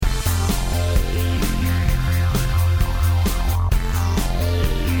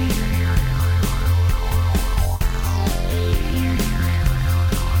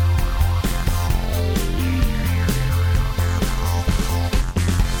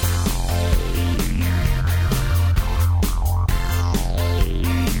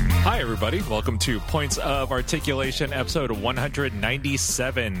everybody. Welcome to Points of Articulation, episode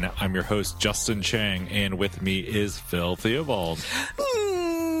 197. I'm your host, Justin Chang, and with me is Phil Theobald. Hello.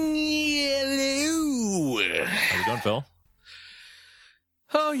 How you doing, Phil?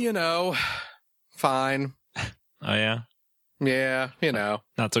 Oh, fine. Oh, yeah? Yeah,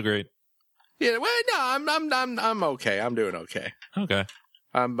 Not so great. Yeah, well, no, I'm okay. I'm doing okay. Okay.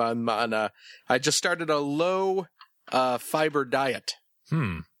 I'm on I just started a low fiber diet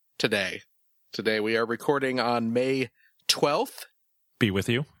today. Today we are recording on May 12th. Be with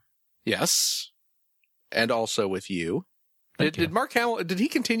you. Yes. And also with you. Thank you. Did Mark Hamill, did he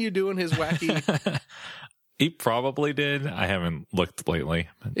continue doing his wacky? He probably did. I haven't looked lately.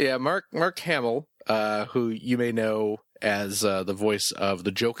 Yeah, Mark Hamill, who you may know as the voice of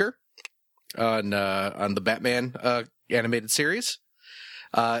the Joker on the Batman animated series.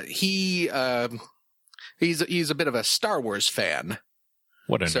 He's a bit of a Star Wars fan.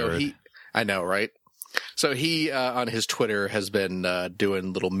 What a nerd. I know, right? So he on his Twitter has been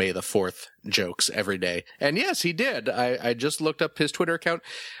doing little May the 4th jokes every day. And yes, he did. I just looked up his Twitter account.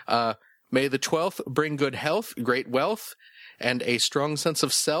 May the 12th bring good health, great wealth, and a strong sense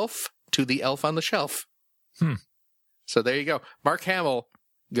of self to the elf on the shelf. So there you go. Mark Hamill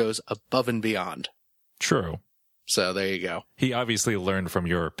goes above and beyond. True. So there you go. He obviously learned from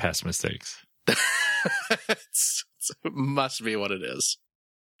your past mistakes. It must be what it is.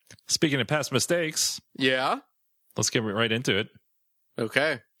 Speaking of past mistakes, Yeah? let's get right into it.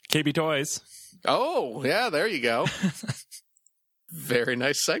 Okay. KB Toys. Oh, yeah, there you go. Very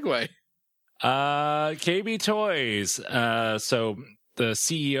nice segue. KB Toys. So the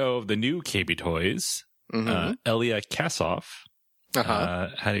CEO of the new KB Toys, Elia Kassoff,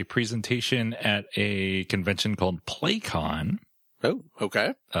 had a presentation at a convention called PlayCon. Oh,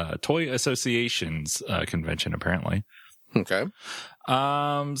 okay. Toy Association's convention, apparently. Okay.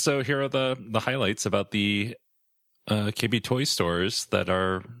 So here are the highlights about the KB Toy stores that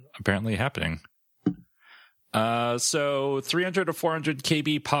are apparently happening. So 300 to 400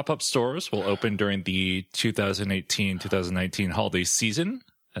 KB pop-up stores will open during the 2018-2019 holiday season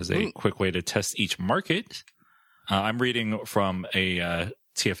as a quick way to test each market. I'm reading from a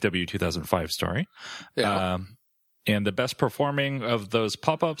TFW 2005 story. Yeah. And the best performing of those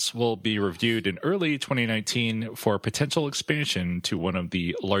pop-ups will be reviewed in early 2019 for potential expansion to one of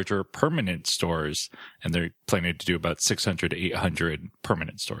the larger permanent stores. And they're planning to do about 600 to 800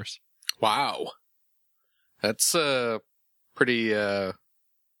 permanent stores. Wow. That's pretty, well,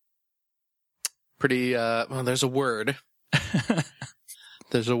 there's a word.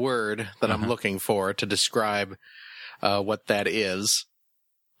 There's a word that I'm looking for to describe what that is.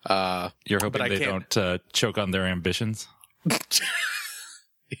 You're hoping they don't choke on their ambitions?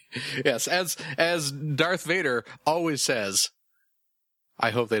 Yes, as Darth Vader always says, I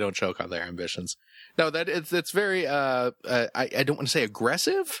hope they don't choke on their ambitions. No, it's very I don't want to say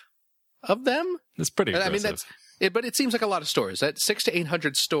aggressive of them. It's pretty aggressive. I mean, but it seems like a lot of stores. That 600 to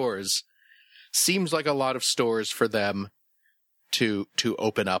 800 stores seems like a lot of stores for them to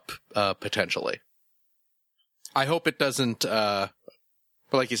open up potentially. I hope it doesn't.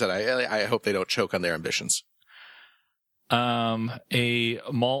 But like you said, I hope they don't choke on their ambitions. A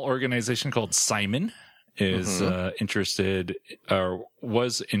mall organization called Simon is interested, or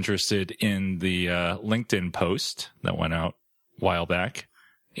was interested in the LinkedIn post that went out a while back.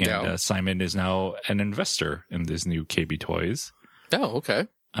 And Simon is now an investor in this new KB Toys. Oh, okay.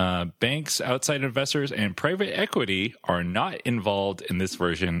 Banks, outside investors, and private equity are not involved in this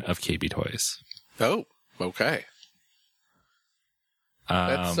version of KB Toys. Oh, okay.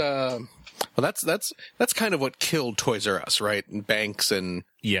 That's kind of what killed Toys R Us, right? And banks and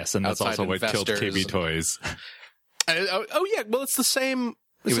yes, and that's also what killed KB Toys. Oh yeah, well it's the same.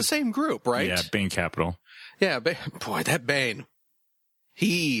 It's the same group, right? Yeah, Bain Capital. Yeah, boy, that Bain.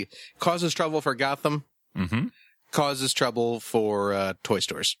 He causes trouble for Gotham. Causes trouble for toy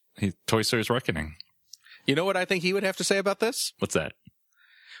stores. Toy Stores Reckoning. You know what I think he would have to say about this? What's that?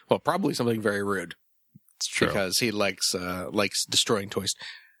 Well, probably something very rude. It's true. Because he likes destroying toys.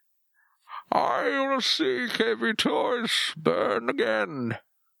 I want to see KB Toys burn again,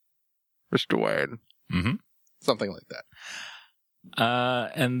 Mr. Wayne. Something like that.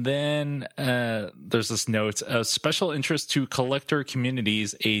 And then there's this note, of special interest to collector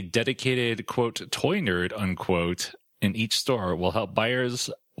communities, a dedicated, quote, toy nerd, unquote, in each store will help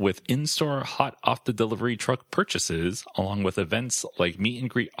buyers with in-store hot off-the-delivery truck purchases, along with events like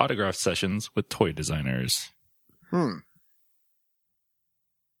meet-and-greet autograph sessions with toy designers.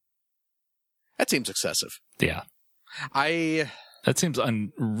 That seems excessive. Yeah. That seems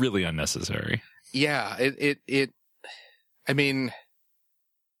really unnecessary. Yeah, I mean,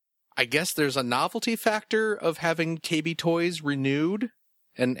 I guess there's a novelty factor of having KB Toys renewed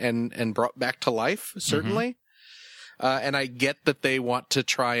and brought back to life, certainly. And I get that they want to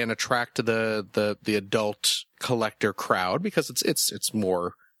try and attract the adult collector crowd because it's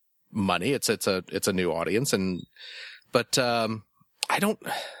more money. It's a new audience, but I don't.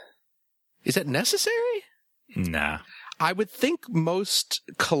 Is it necessary? Nah. I would think most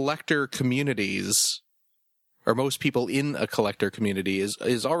collector communities, or most people in a collector community,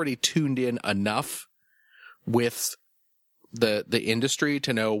 is already tuned in enough with the industry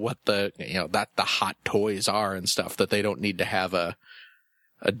to know what the hot toys are and stuff, that they don't need to have a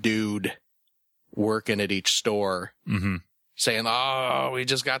dude working at each store saying, "Oh, we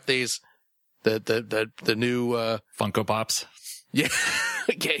just got these the new Funko Pops." Yeah,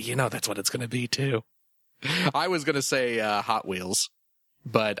 yeah, that's what it's going to be too. I was going to say Hot Wheels,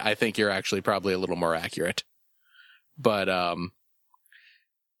 but I think you're actually probably a little more accurate. But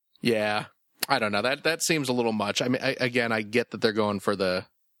yeah, I don't know. That seems a little much. I mean, I get that they're going for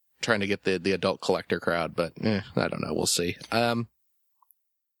trying to get the adult collector crowd, but I don't know. We'll see. And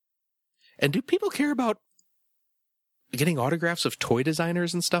do people care about getting autographs of toy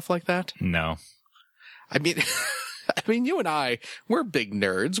designers and stuff like that? No. I mean, you and we're big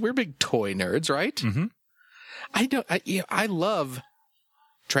nerds. We're big toy nerds, right? Mm-hmm. I love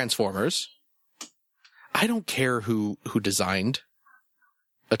Transformers. I don't care who designed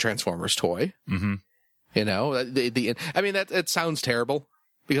a Transformers toy. Mm-hmm. I mean, it sounds terrible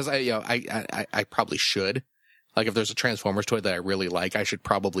because I probably should. Like, if there's a Transformers toy that I really like, I should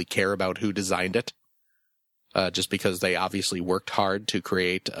probably care about who designed it. Just because they obviously worked hard to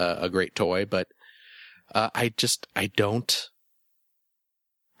create a great toy, but I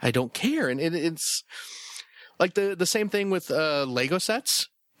don't care. And it's like the same thing with Lego sets.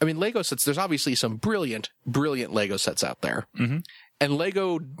 I mean, Lego sets, there's obviously some brilliant Lego sets out there. Mm-hmm. And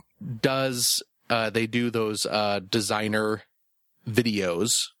Lego does, they do those designer videos.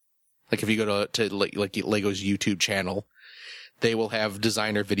 Like if you go to Lego's YouTube channel, they will have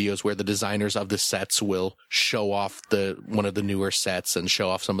designer videos where the designers of the sets will show off one of the newer sets and show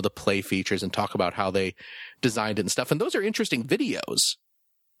off some of the play features and talk about how they designed it and stuff. And those are interesting videos,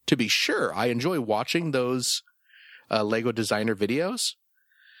 to be sure. I enjoy watching those Lego designer videos.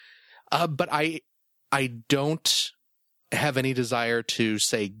 But I don't have any desire to,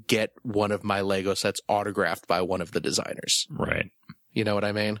 say, get one of my Lego sets autographed by one of the designers. Right. You know what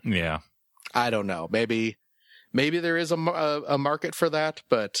I mean? Yeah. I don't know. Maybe there is a market for that,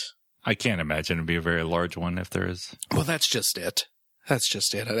 but I can't imagine it'd be a very large one if there is. Well, that's just it.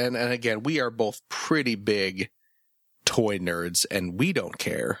 And again, we are both pretty big toy nerds, and we don't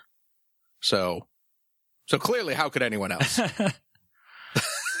care. So clearly, how could anyone else?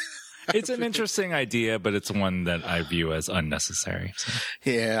 It's an interesting idea, but it's one that I view as unnecessary. So.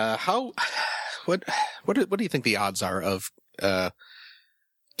 Yeah. What do you think the odds are of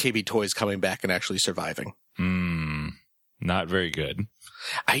KB Toys coming back and actually surviving? Not very good.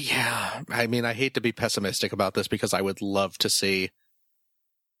 I mean, I hate to be pessimistic about this because I would love to see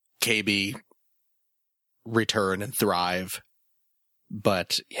KB return and thrive.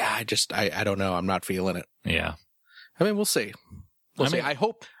 But yeah, I don't know. I'm not feeling it. Yeah. I mean, we'll see. We'll see. I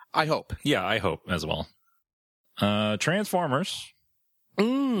hope. Yeah, I hope as well. Transformers.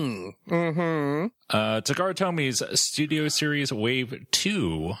 Mm-hmm. Takara Tomi's Studio Series Wave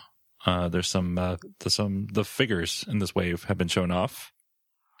 2. There's some the figures in this wave have been shown off.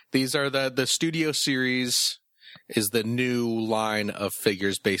 These are the Studio Series is the new line of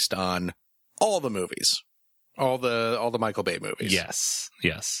figures based on all the movies. All the Michael Bay movies. Yes.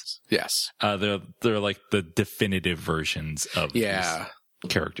 They're like the definitive versions of these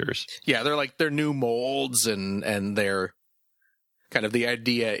characters. Yeah, they're new molds and they're kind of, the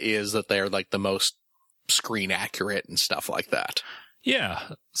idea is that they're like the most screen accurate and stuff like that. Yeah.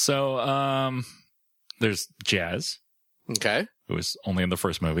 So there's Jazz. Okay. Who was only in the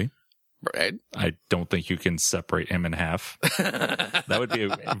first movie. Right. I don't think you can separate him in half. That would be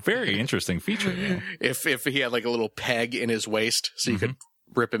a very interesting feature, though. If he had like a little peg in his waist so you could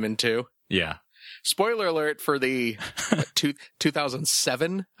rip him in two. Yeah. Spoiler alert for the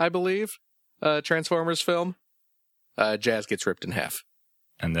 2007, I believe, Transformers film. Jazz gets ripped in half.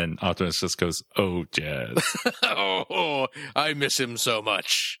 And then Optimus just goes, "Oh, Jazz." Oh, I miss him so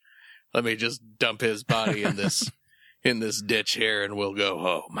much. Let me just dump his body in this ditch here and we'll go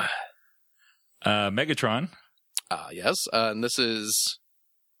home. Megatron. Yes. And this is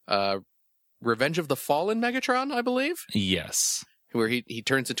Revenge of the Fallen Megatron, I believe. Yes. Where he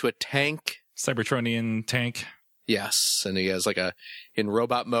turns into a tank. Cybertronian tank. Yes. And he has in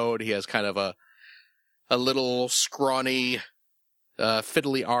robot mode, he has kind of a little scrawny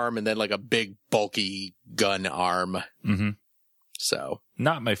fiddly arm and then like a big bulky gun arm. Mm-hmm. So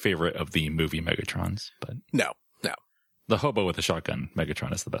not my favorite of the movie Megatrons, but no. the hobo with the shotgun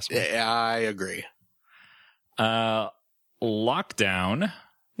Megatron is the best one. Yeah, I agree. Lockdown.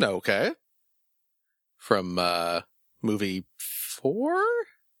 Okay. From movie 4?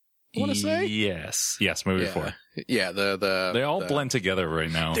 I want to say? Yes, movie 4. Yeah, they all blend together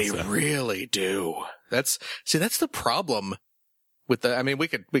right now. They really do. That's the problem with the. I mean, we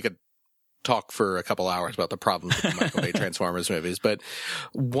could talk for a couple hours about the problems with the Michael Bay Transformers movies, but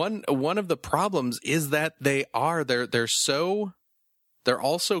one of the problems is that they're all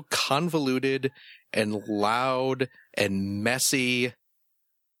so convoluted and loud and messy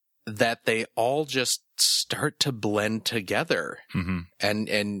that they all just start to blend together. Mm-hmm.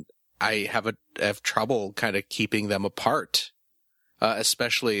 And I have trouble kind of keeping them apart,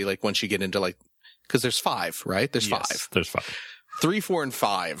 especially like once you get into like, because there's 5, right? There's 5. There's 5. 3, 4, and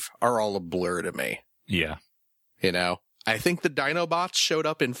 5 are all a blur to me. Yeah. You know, I think the Dinobots showed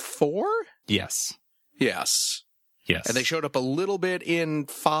up in 4. Yes. And they showed up a little bit in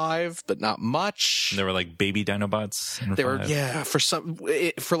 5, but not much. There were like baby Dinobots in 5.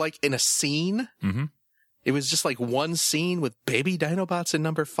 For like in a scene. Mm-hmm. It was just like one scene with baby Dinobots in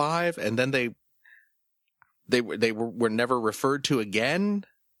number 5, and then they were never referred to again.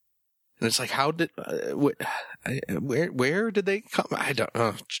 And it's like, how did where did they come? I don't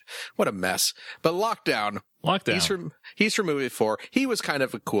know. What a mess. But Lockdown. He's from movie 4. He was kind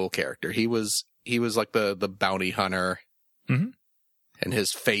of a cool character. He was like the bounty hunter. Mm-hmm. And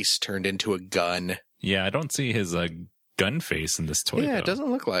his face turned into a gun. Yeah, I don't see his gun face in this toy. Yeah, it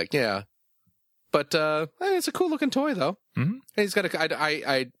doesn't look like. Yeah. But it's a cool looking toy though. Mm-hmm. And he's got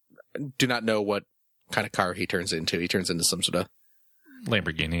I do not know what kind of car he turns into. He turns into some sort of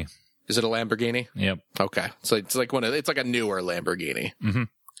Lamborghini. Is it a Lamborghini? Yep. Okay. So it's like it's like a newer Lamborghini. Mm-hmm.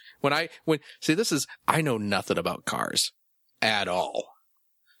 I know nothing about cars at all.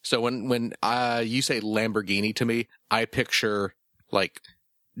 So when you say Lamborghini to me, I picture like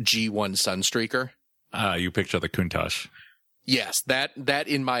G1 Sunstreaker. You picture the Countach. Yes, that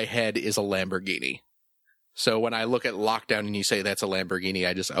in my head is a Lamborghini. So when I look at Lockdown and you say that's a Lamborghini,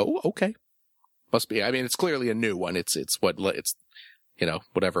 I just, oh, okay. Must be. I mean, it's clearly a new one. It's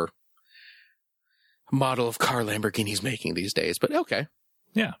whatever model of car Lamborghini's making these days. But okay.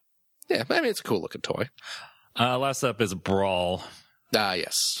 Yeah. Yeah, I mean, it's a cool looking toy. Last up is Brawl.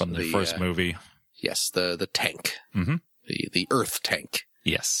 Yes. From the first movie. Yes, the tank. Mm-hmm. The Earth tank.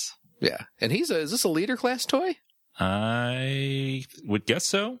 Yes. Yeah. And is this a leader class toy? I would guess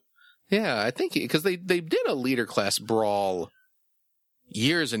so. Yeah, I think because they did a leader class Brawl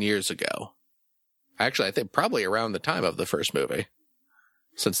years and years ago. Actually, I think probably around the time of the first movie,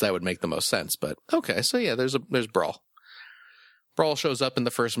 since that would make the most sense. But okay, so yeah, there's Brawl. Brawl shows up in the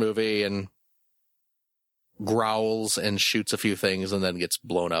first movie and growls and shoots a few things and then gets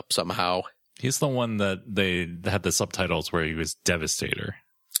blown up somehow. He's the one that they had the subtitles where he was Devastator.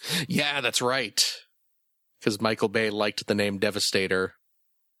 Yeah, that's right. Because Michael Bay liked the name Devastator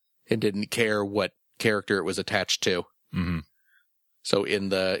and didn't care what character it was attached to. Mm-hmm. So in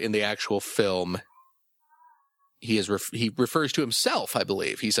the actual film, he refers to himself, I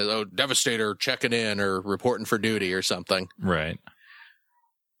believe. He says, "Oh, Devastator checking in or reporting for duty or something." Right.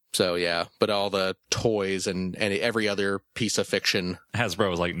 So yeah, but all the toys and every other piece of fiction, Hasbro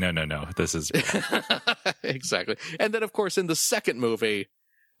was like, no, this is exactly. And then of course in the second movie,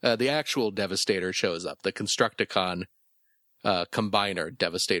 the actual Devastator shows up. The Constructicon combiner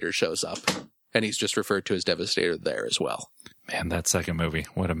Devastator shows up, and he's just referred to as Devastator there as well. Man, that second movie,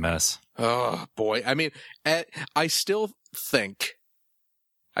 what a mess. Oh boy, I mean, I still think,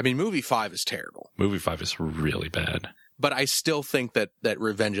 movie 5 is terrible. Movie 5 is really bad. But I still think that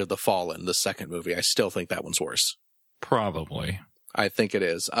Revenge of the Fallen, the second movie, I still think that one's worse. Probably. I think it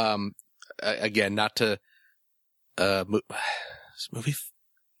is. Again, not to movie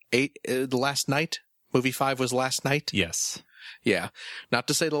 8, The Last Night. Movie 5 was Last Night. Yes. Yeah. Not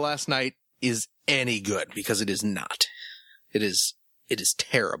to say The Last Night is any good, because it is not. It is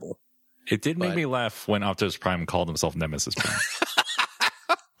terrible. It did make me laugh when Optimus Prime called himself Nemesis Prime.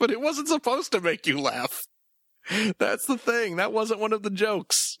 But it wasn't supposed to make you laugh. That's the thing. That wasn't one of the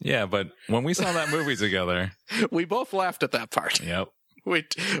jokes. Yeah, but when we saw that movie together, we both laughed at that part. Yep.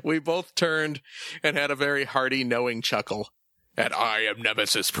 We both turned and had a very hearty, knowing chuckle at "I am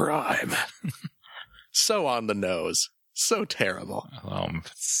Nemesis Prime." So on the nose. So terrible.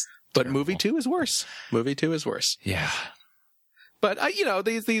 But movie 2 is worse. Movie 2 is worse. Yeah. But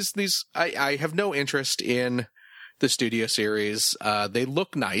these I have no interest in the studio series. They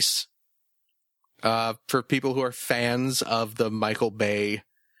look nice. For people who are fans of the Michael Bay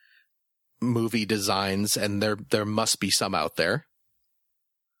movie designs, and there must be some out there,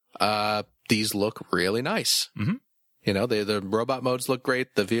 these look really nice. Mm-hmm. You know, the robot modes look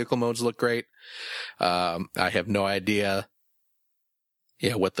great. The vehicle modes look great. I have no idea,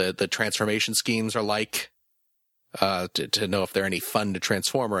 what the transformation schemes are like, to know if they're any fun to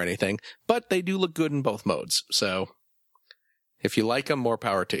transform or anything, but they do look good in both modes. So if you like them, more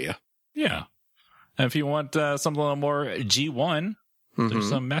power to you. Yeah. And if you want something a little more G1, there's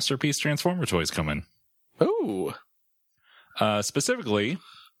some Masterpiece Transformer toys coming. Ooh. Specifically,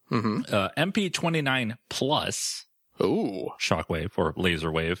 MP29 Plus. Ooh. Shockwave or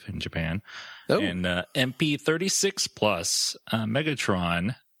Laser Wave in Japan. Oh. And MP36 Plus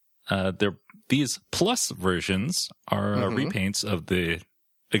Megatron. These Plus versions are repaints of the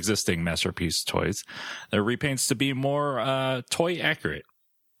existing Masterpiece toys. They're repaints to be more toy accurate.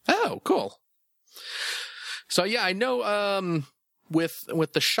 Oh, cool. So yeah, I know with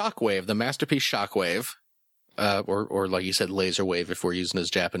the Shockwave, the Masterpiece Shockwave, or like you said, Laser Wave if we're using his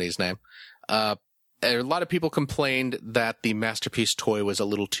Japanese name, a lot of people complained that the Masterpiece toy was a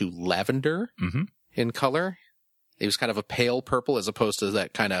little too lavender in color. It was kind of a pale purple as opposed to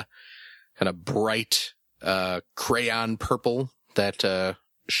that kind of bright crayon purple that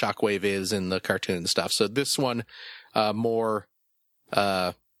Shockwave is in the cartoon and stuff. So this one more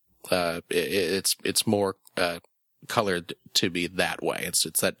it's more colored to be that way.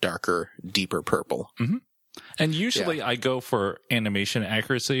 It's that darker, deeper purple. Mm-hmm. And usually I go for animation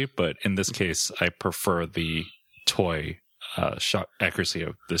accuracy, but in this case, I prefer the toy accuracy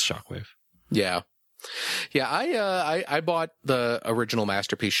of this Shockwave. Yeah. Yeah, I bought the original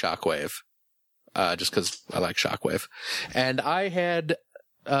Masterpiece Shockwave just because I like Shockwave. And I had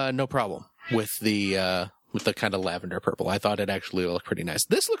no problem with the kind of lavender purple. I thought it actually looked pretty nice.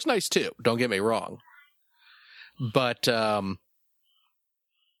 This looks nice too, don't get me wrong. But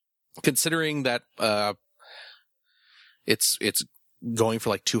considering that it's going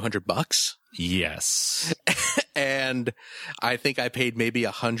for like $200. Yes. And I think I paid maybe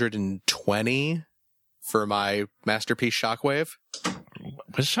 $120 for my Masterpiece Shockwave.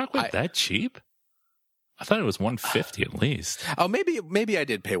 Was Shockwave that cheap? I thought it was $150 at least. Oh, maybe I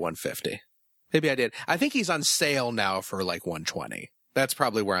did pay $150. Maybe I did. I think he's on sale now for like $120. That's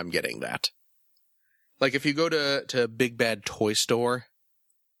probably where I'm getting that. Like if you go to Big Bad Toy Store,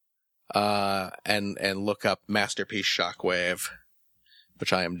 and look up Masterpiece Shockwave,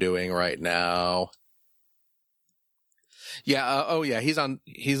 which I am doing right now. Yeah. He's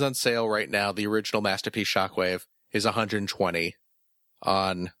on sale right now. The original Masterpiece Shockwave is $120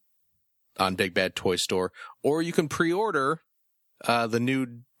 on Big Bad Toy Store, or you can pre-order the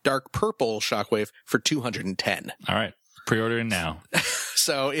new dark purple Shockwave for $210. All right, pre-ordering now.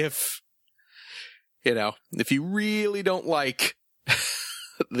 So if you really don't like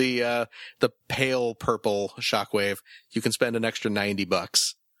the pale purple Shockwave, you can spend an extra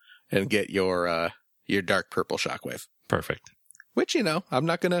 $90 and get your dark purple Shockwave. Perfect. Which, I'm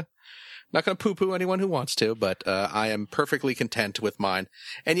not gonna poo-poo anyone who wants to, but I am perfectly content with mine.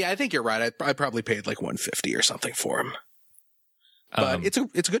 And yeah, I think you're right. I probably paid like $150 or something for him. But it's a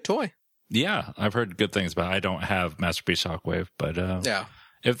good toy. Yeah, I've heard good things about it. I don't have Masterpiece Shockwave, but yeah.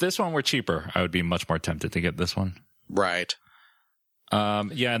 If this one were cheaper, I would be much more tempted to get this one. Right.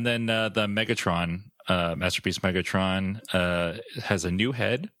 Yeah, and then the Megatron, Masterpiece Megatron, has a new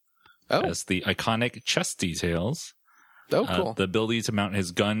head. Oh. Has the iconic chest details. Oh, cool. The ability to mount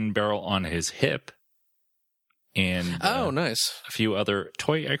his gun barrel on his hip. And nice. A few other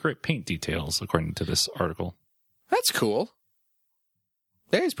toy-accurate paint details, according to this article. That's cool.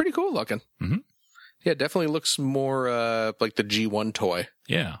 Yeah, he's pretty cool looking. Mm-hmm. Yeah, definitely looks more like the G1 toy.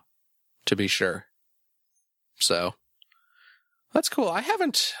 Yeah. To be sure. So, that's cool. I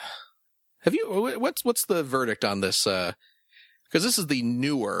haven't... Have you... What's the verdict on this? Because this is the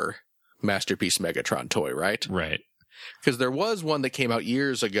newer Masterpiece Megatron toy, right? Right. Because there was one that came out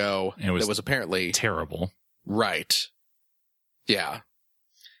years ago that was apparently... terrible. Right. Yeah.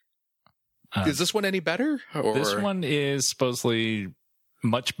 Is this one any better? Or... This one is supposedly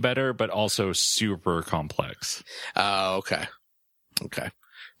much better, but also super complex. Oh, okay. Okay.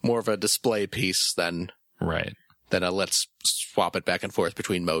 More of a display piece than... Right. Than a let's swap it back and forth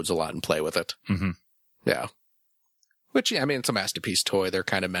between modes a lot and play with it. Mm-hmm. Yeah. Which, yeah, I mean, it's a Masterpiece toy. They're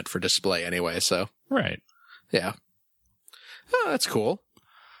kind of meant for display anyway, so... Right. Yeah. Oh, that's cool.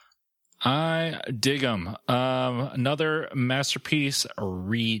 I dig them. Another Masterpiece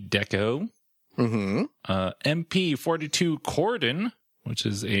redeco. Mm-hmm. MP42 Corden, which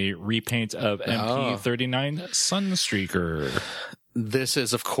is a repaint of MP39 Sunstreaker. this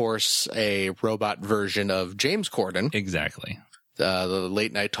is, of course, a robot version of James Corden, Exactly. the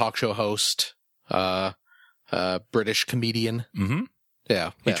late night talk show host, British comedian. Mm-hmm.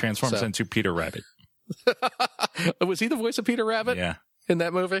 Yeah. He transforms into Peter Rabbit. Was he the voice of Peter Rabbit Yeah. in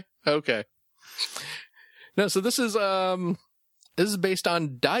that movie? Okay. No, so this is based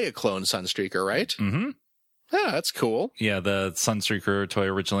on Diaclone Sunstreaker, right? Mm-hmm. Yeah, that's cool. Yeah, the Sunstreaker toy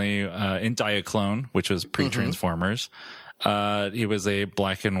originally in Diaclone, which was pre-Transformers. He was a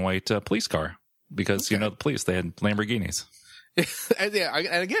black and white police car because, the police, they had Lamborghinis. and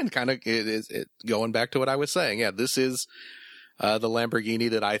again, kind of going back to what I was saying. Yeah, this is the Lamborghini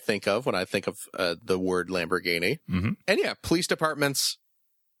that I think of when I think of the word Lamborghini. Mm-hmm. And yeah, police departments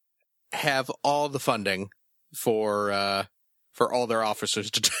have all the funding for all their officers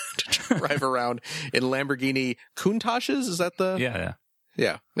to drive around in Lamborghini Countaches. Is that the?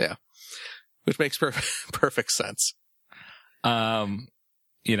 Yeah. Which makes perfect sense. I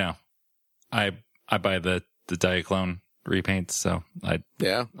buy the Diaclone repaints, so you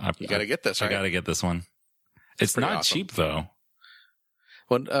got to get this. Right? I got to get this one. It's not awesome. Cheap though.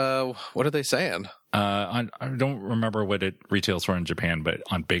 What are they saying? I don't remember what it retails for in Japan, but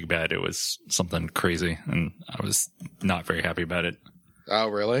on Big Bad it was something crazy, and I was not very happy about it. Oh,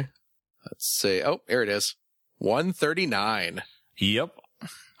 really? Let's see. Oh, here it is. $139. Yep.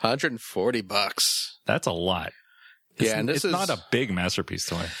 $140. That's a lot. And it's not a big Masterpiece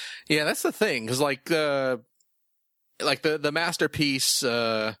toy. Yeah, that's the thing, because like the Masterpiece,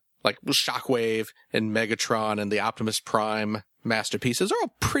 like Shockwave and Megatron and the Optimus Prime Masterpieces are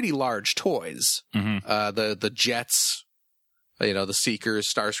all pretty large toys. Mm-hmm. The Jets, the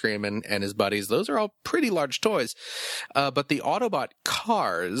Seekers, Starscream and his buddies, those are all pretty large toys. But the Autobot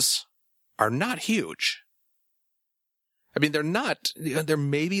cars are not huge. I mean, they're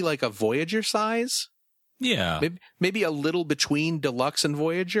maybe like a Voyager size. Yeah. Maybe a little between Deluxe and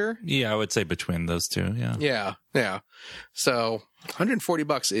Voyager. Yeah, I would say between those two. Yeah. Yeah. So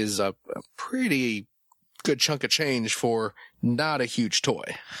 $140 is a pretty good chunk of change for not a huge toy.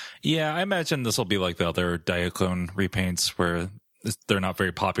 Yeah, I imagine this will be like the other Diaclone repaints where they're not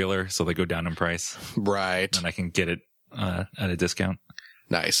very popular, so they go down in price. Right. And I can get it at a discount.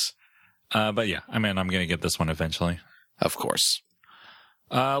 Nice. But yeah, I mean, I'm going to get this one eventually. Of course.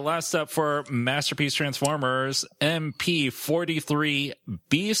 Last up for Masterpiece Transformers, MP43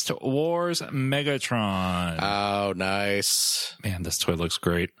 Beast Wars Megatron. Oh, nice. Man, this toy looks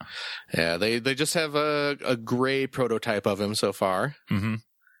great. Yeah, they just have a gray prototype of him so far.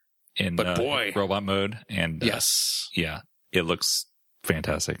 Mm-hmm. But boy, robot mode. And yes. Yeah, it looks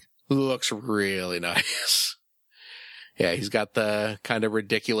fantastic. Looks really nice. Yeah, he's got the kind of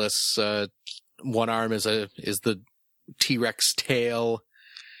ridiculous, one arm is the T-Rex tail.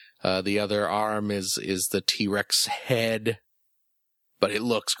 The other arm is the T-Rex head, but it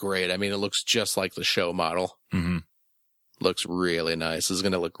looks great. I mean, it looks just like the show model. Mm-hmm. Looks really nice. This is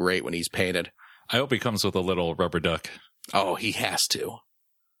going to look great when he's painted. I hope he comes with a little rubber duck. Oh, he has to.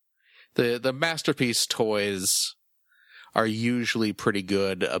 The Masterpiece toys are usually pretty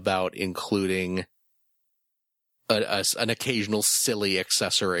good about including an occasional silly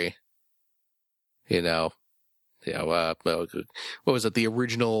accessory. What was it? The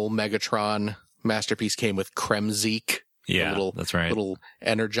original Megatron Masterpiece came with Kremzeek. Yeah, that's right. Little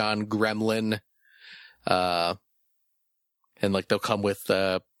Energon gremlin. And like they'll come with,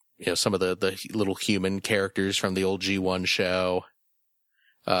 some of the little human characters from the old G1 show.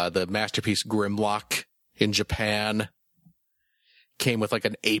 The Masterpiece Grimlock in Japan came with like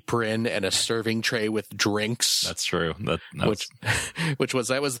an apron and a serving tray with drinks. That's true. Which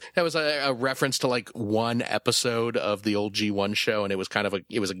was a reference to like one episode of the old G1 show, and it was kind of a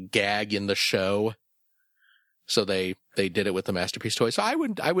gag in the show. So they did it with the Masterpiece toy. So I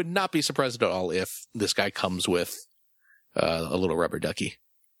would not be surprised at all if this guy comes with a little rubber ducky.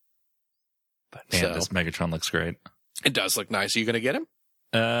 But man, this Megatron looks great. It does look nice. Are you going to get him?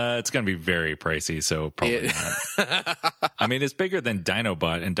 It's going to be very pricey, so probably not. I mean, it's bigger than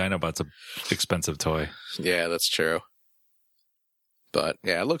Dinobot, and Dinobot's an expensive toy. Yeah, that's true. But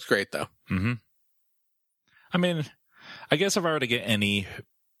yeah, it looks great though. Mm-hmm. I mean, I guess if I were to get any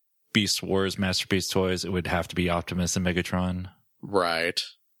Beast Wars Masterpiece toys, it would have to be Optimus and Megatron. Right.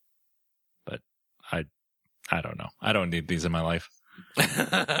 But I don't know. I don't need these in my life.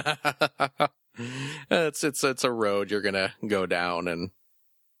 It's a road you're gonna go down, and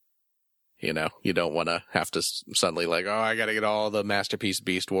you don't want to have to suddenly like, oh, I got to get all the Masterpiece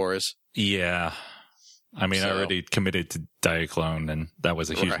Beast Wars. Yeah. I mean, I already committed to Diaclone, and that was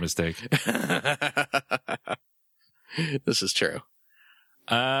a huge mistake. This is true.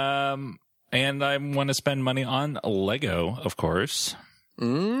 And I want to spend money on Lego, of course.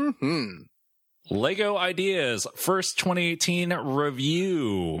 Mm-hmm. Lego Ideas, first 2018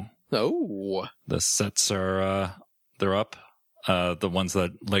 review. Oh. The sets are, they're up. The ones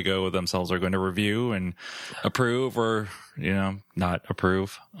that Lego themselves are going to review and approve or, not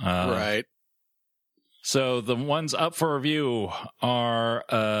approve. Right. So the ones up for review are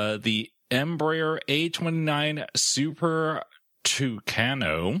the Embraer A29 Super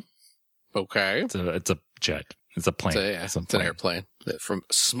Tucano. Okay. It's a jet. It's a plane. It's an airplane from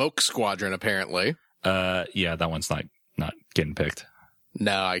Smoke Squadron, apparently. Yeah, that one's not getting picked.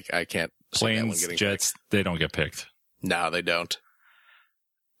 No, I can't. Planes, jets, they don't get picked. No, they don't.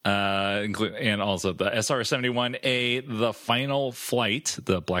 And also the SR-71A, the Final Flight,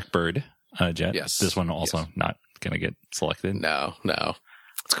 the Blackbird jet. Yes. This one also not going to get selected. No.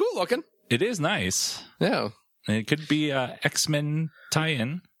 It's cool looking. It is nice. Yeah. It could be X-Men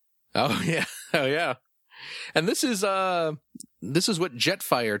tie-in. Oh yeah. And this is what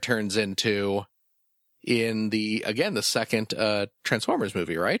Jetfire turns into in the second Transformers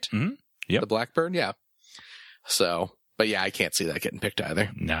movie, right? Mm-hmm. Yep. The Blackbird, yeah. So, but yeah, I can't see that getting picked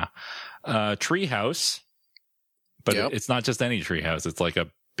either. Nah. Treehouse, but it's not just any treehouse. It's like a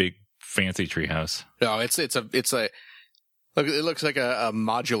big fancy treehouse. No, it looks like a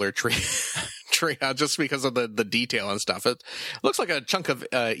modular tree treehouse just because of the detail and stuff. It looks like a chunk of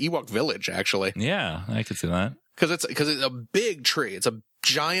Ewok Village, actually. Yeah, I could see that. Because it's a big tree. It's a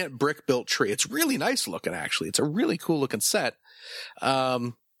giant brick built tree. It's really nice looking, actually. It's a really cool looking set.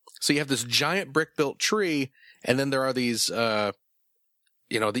 So you have this giant brick built tree, and then there are these,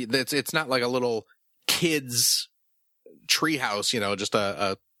 it's not like a little kid's treehouse, just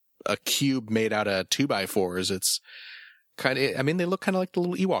a cube made out of 2x4s. It's kind of, they look kind of like the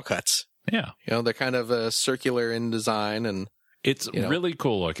little Ewok huts. Yeah. They're kind of circular in design, and it's really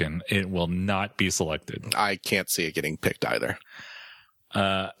cool looking. It will not be selected. I can't see it getting picked either.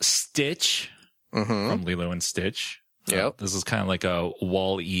 Stitch from Lilo and Stitch. Yep. This is kind of like a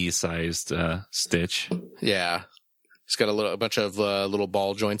Wall-E sized Stitch. Yeah. He's got a bunch of little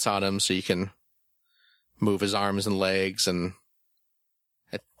ball joints on him, so you can move his arms and legs, and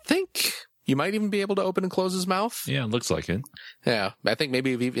I think you might even be able to open and close his mouth. Yeah, it looks like it. Yeah. I think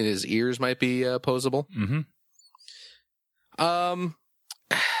maybe even his ears might be posable. Mm-hmm.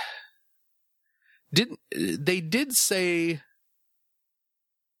 They did say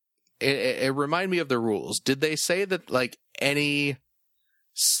it remind me of the rules. Did they say that like any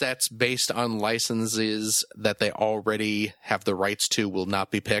sets based on licenses that they already have the rights to will not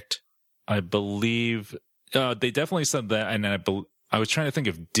be picked? I believe they definitely said that, and I was trying to think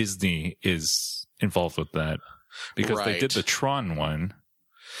if Disney is involved with that because they did the Tron one.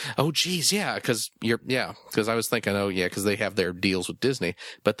 Oh, geez, yeah, because I was thinking, because they have their deals with Disney,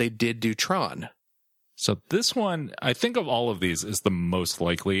 but they did do Tron. So this one, I think of all of these, is the most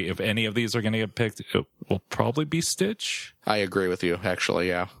likely. If any of these are going to get picked, it will probably be Stitch. I agree with you, actually,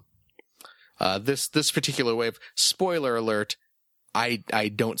 yeah. This particular wave, spoiler alert, I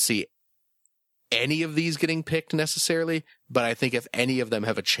don't see any of these getting picked necessarily, but I think if any of them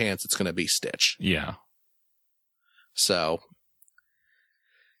have a chance, it's going to be Stitch. Yeah. So,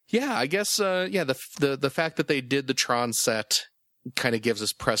 yeah, I guess, the fact that they did the Tron set kind of gives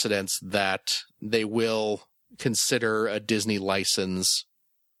us precedence that they will consider a Disney license.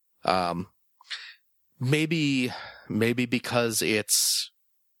 Maybe because it's,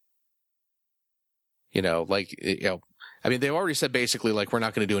 they've already said basically like, we're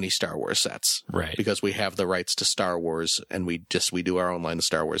not going to do any Star Wars sets. Right. Because we have the rights to Star Wars and we do our own line of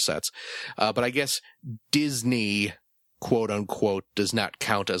Star Wars sets. But I guess Disney, quote unquote, does not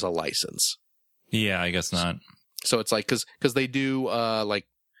count as a license. Yeah, I guess not. So it's like, cause they do, like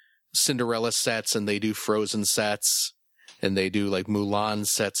Cinderella sets and they do Frozen sets and they do like Mulan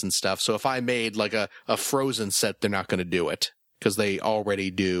sets and stuff. So if I made like a Frozen set, they're not going to do it because they already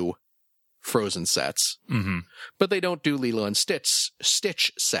do Frozen sets. Mm-hmm. But they don't do Lilo and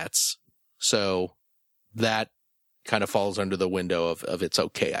Stitch sets. So that kind of falls under the window of it's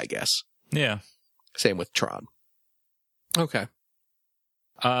okay, I guess. Yeah. Same with Tron. Okay.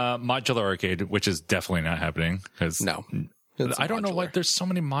 Modular arcade, which is definitely not happening because no, I don't know why there's so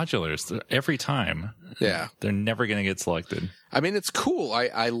many modulars every time. Yeah, they're never going to get selected. I mean, it's cool.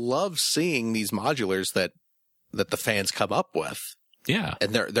 I love seeing these modulars that the fans come up with. Yeah,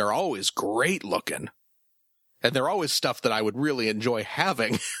 and they're always great looking, and they're always stuff that I would really enjoy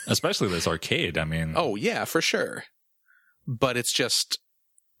having. Especially this arcade. I mean, oh yeah, for sure. But it's just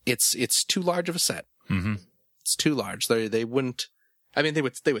it's too large of a set. Mm-hmm. It's too large. They wouldn't. I mean, they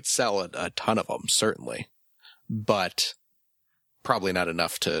would sell a ton of them, certainly. But probably not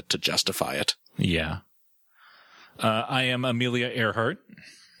enough to justify it. Yeah. I am Amelia Earhart.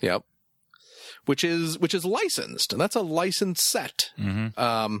 Yep. Which is licensed, and that's a licensed set.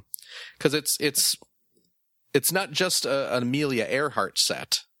 Mm-hmm. 'Cause it's not just an Amelia Earhart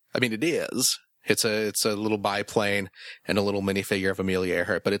set. I mean, it is. It's a little biplane and a little minifigure of Amelia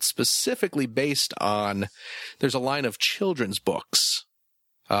Earhart, but it's specifically based on, there's a line of children's books,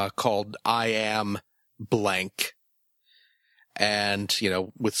 called I Am Blank. And,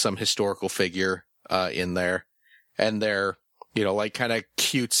 with some historical figure, in there. And they're, like kind of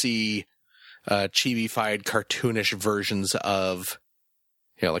cutesy, chibi-fied cartoonish versions of,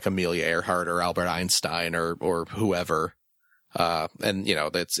 like Amelia Earhart or Albert Einstein or whoever. And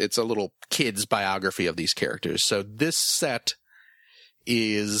it's a little kid's biography of these characters. So this set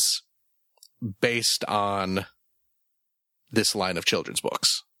is based on this line of children's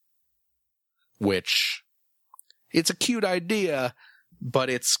books, which it's a cute idea, but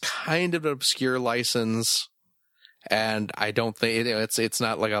it's kind of an obscure license. And I don't think it's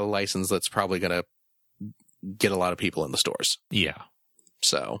not like a license that's probably going to get a lot of people in the stores. Yeah.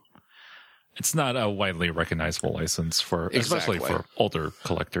 So it's not a widely recognizable license especially for older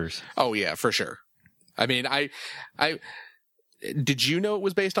collectors. Oh yeah, for sure. I mean, I did you know it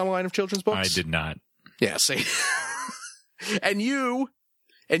was based on a line of children's books? I did not. Yeah, see. and you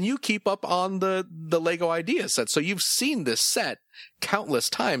keep up on the Lego Idea set, so you've seen this set countless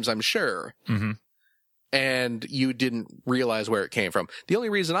times, I'm sure. Mm-hmm. And you didn't realize where it came from. The only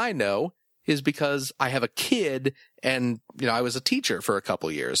reason I know is because I have a kid, and I was a teacher for a couple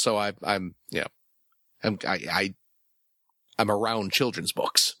of years, so I'm around children's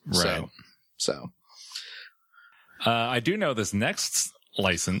books. Right. So. I do know this next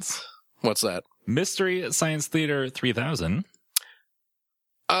license. What's that? Mystery Science Theater 3000.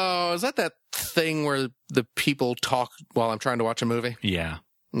 Oh, is that thing where the people talk while I'm trying to watch a movie? Yeah.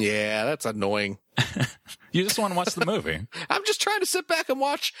 Yeah, that's annoying. You just want to watch the movie. I'm just trying to sit back and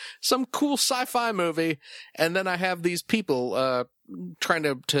watch some cool sci-fi movie, and then I have these people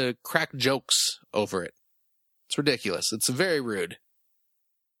trying to crack jokes over it. It's ridiculous. It's very rude.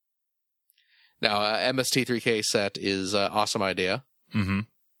 Now, MST3K set is an awesome idea.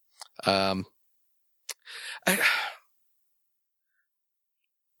 Mm-hmm.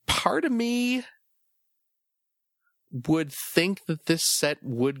 Part of me would think that this set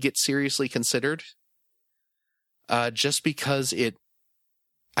would get seriously considered. Just because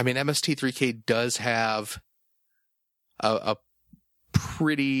MST3K does have a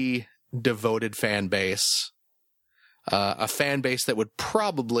pretty devoted fan base. A fan base that would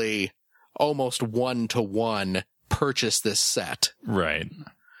probably almost 1-to-1 purchase this set. Right.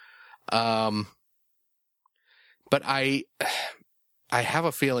 But I have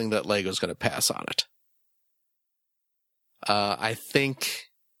a feeling that Lego's going to pass on it. I think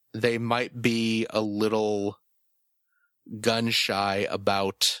they might be a little gun shy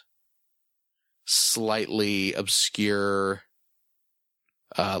about slightly obscure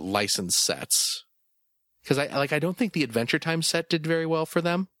license sets. Because I don't think the Adventure Time set did very well for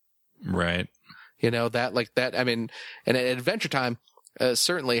them. Right. And Adventure Time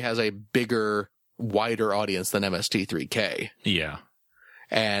certainly has a bigger, wider audience than MST3K. Yeah.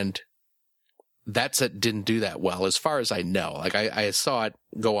 And that set didn't do that well, as far as I know. Like, I saw it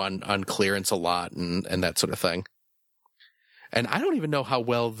go on clearance a lot and that sort of thing. And I don't even know how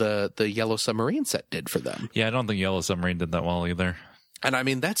well the Yellow Submarine set did for them. Yeah, I don't think Yellow Submarine did that well either. And I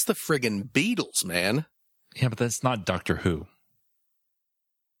mean, that's the friggin' Beatles, man. Yeah, but that's not Doctor Who.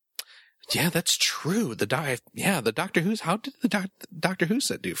 Yeah, that's true. The Doctor Who's, how did the Doctor Who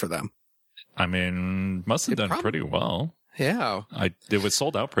set do for them? I mean, must have done pretty well. Yeah. It was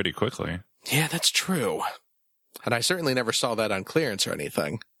sold out pretty quickly. Yeah, that's true. And I certainly never saw that on clearance or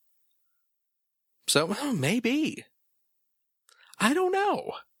anything. So, maybe. I don't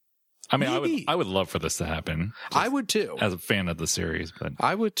know. I mean, I would love for this to happen. I would too. As a fan of the series, but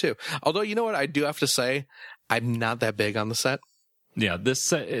I would too. Although, you know what? I do have to say, I'm not that big on the set. Yeah, this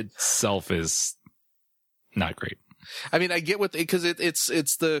set itself is not great. I mean, I get what, because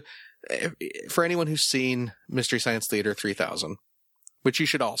it's for anyone who's seen Mystery Science Theater 3000, which you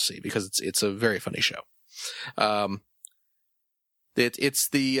should all see because it's a very funny show. It's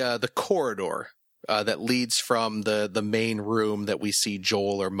the corridor that leads from the main room that we see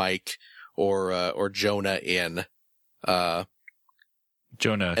Joel or Mike or Jonah in.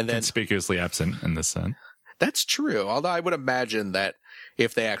 Jonah conspicuously absent in this set. That's true. Although I would imagine that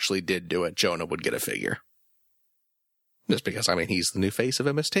if they actually did do it, Jonah would get a figure. Just because, I mean, he's the new face of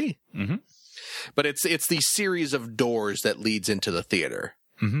MST. Mm-hmm. But it's the series of doors that leads into the theater,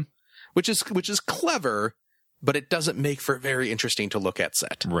 mm-hmm. which is clever but it doesn't make for a very interesting to look at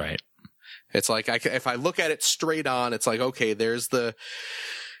set. Right. It's like if I look at it straight on, it's like, okay, there's the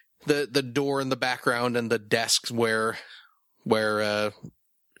door in the background and the desks where the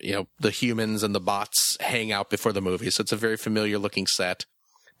humans and the bots hang out before the movie. So it's a very familiar looking set.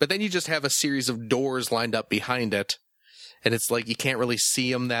 But then you just have a series of doors lined up behind it. And it's like you can't really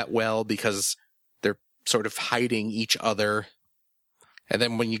see them that well because they're sort of hiding each other. And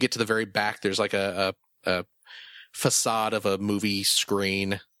then when you get to the very back, there's like a facade of a movie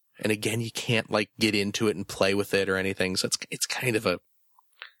screen. And again, you can't like get into it and play with it or anything. So it's kind of a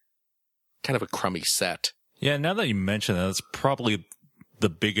crummy set. Yeah, now that you mention that, that's probably the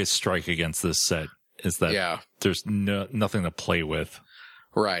biggest strike against this set is that there's nothing to play with.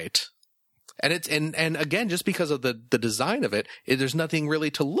 Right. And it's and again, just because of the design of it, there's nothing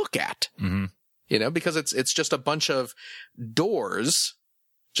really to look at. Mm-hmm. Because it's just a bunch of doors,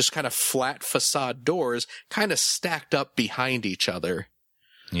 just kind of flat facade doors, kind of stacked up behind each other.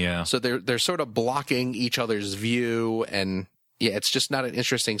 Yeah. So they're sort of blocking each other's view, and yeah, it's just not an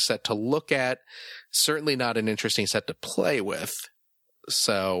interesting set to look at. Certainly not an interesting set to play with.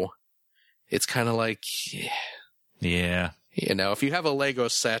 So it's kind of like, yeah, if you have a Lego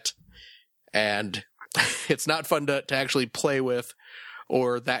set and it's not fun to actually play with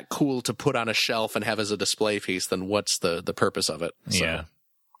or that cool to put on a shelf and have as a display piece, then what's the purpose of it? So, yeah.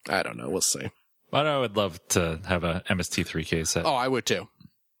 I don't know. We'll see. But I would love to have a MST3K set. Oh, I would too.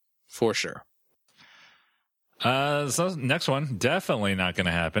 For sure. So next one, definitely not going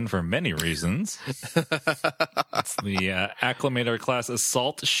to happen for many reasons. It's the Acclamator class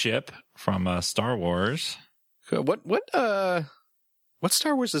assault ship from Star Wars. What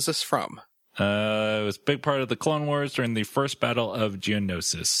Star Wars is this from? It was a big part of the Clone Wars during the first battle of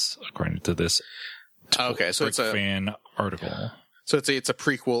Geonosis, according to this okay, so it's a fan article. So it's a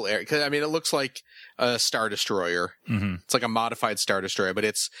prequel area. 'Cause, I mean, it looks like a Star Destroyer. Mm-hmm. It's like a modified Star Destroyer, but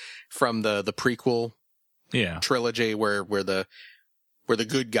it's from the prequel trilogy where the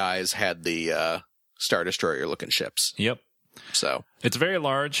good guys had the Star Destroyer looking ships. Yep. So it's very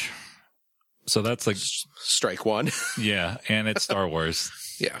large. So that's like strike one. Yeah, and it's Star Wars.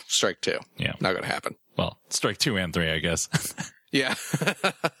 Yeah, strike two. Yeah, not gonna happen. Well, strike 2 and 3, I guess. Yeah.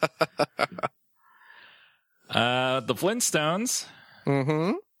 The Flintstones.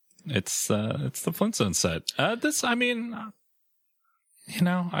 Mm-hmm. It's the Flintstones set. This, I mean,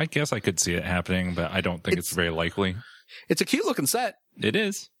 I guess I could see it happening, but I don't think it's very likely. It's a cute looking set. It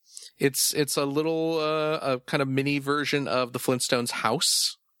is. It's a little a kind of mini version of the Flintstones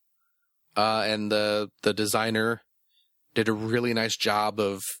house, and the designer did a really nice job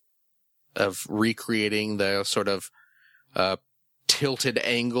of recreating the sort of tilted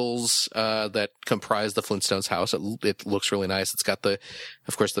angles that comprise the Flintstones house. It looks really nice. It's got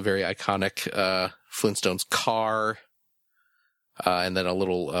of course, the very iconic Flintstones car, and then a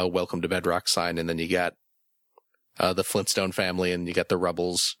little welcome to Bedrock sign, and then you got the Flintstone family, and you got the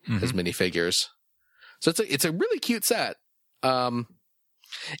Rubbles as minifigures. So it's a really cute set. And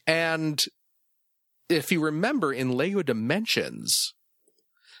if you remember in Lego Dimensions,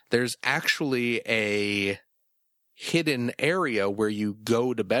 there's actually a hidden area where you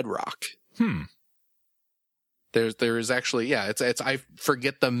go to Bedrock. There is actually, it's I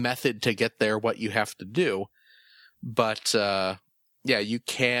forget the method to get there, what you have to do, but you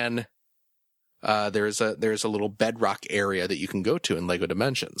can. There's a little Bedrock area that you can go to in Lego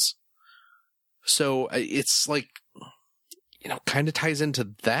Dimensions. So it's like, kind of ties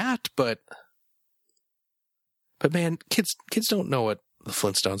into that, but man, kids don't know what the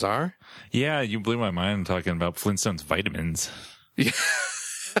Flintstones are. Yeah, you blew my mind talking about Flintstones vitamins. Yeah.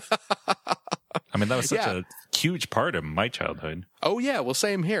 I mean, that was such a huge part of my childhood. Oh yeah, well,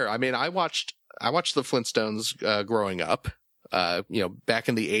 same here. I mean, I watched the Flintstones growing up. Back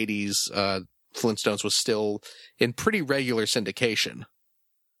in the 80s, Flintstones was still in pretty regular syndication.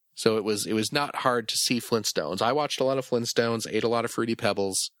 So it was not hard to see Flintstones. I watched a lot of Flintstones, ate a lot of Fruity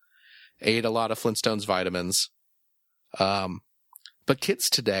Pebbles, ate a lot of Flintstones vitamins. But kids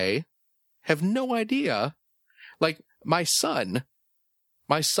today have no idea. Like my son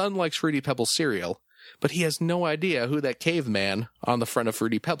likes Fruity Pebbles cereal, but he has no idea who that caveman on the front of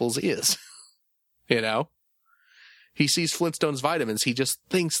Fruity Pebbles is. He sees Flintstones vitamins. He just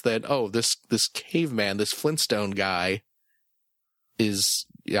thinks that, this caveman, this Flintstone guy is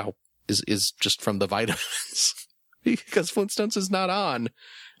just from the vitamins. Because Flintstones is not on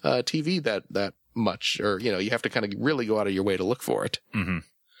TV that much, or, you have to kind of really go out of your way to look for it. Mm-hmm.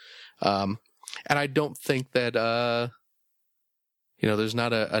 And I don't think that, there's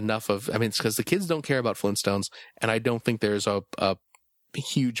not enough of, it's because the kids don't care about Flintstones, and I don't think there's a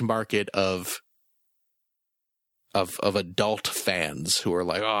huge market of of adult fans who are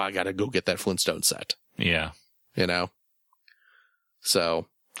like, oh, I got to go get that Flintstone set. Yeah. You know? So,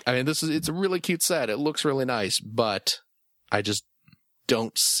 I mean, it's a really cute set. It looks really nice, but I just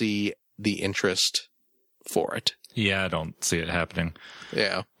don't see the interest for it. Yeah, I don't see it happening.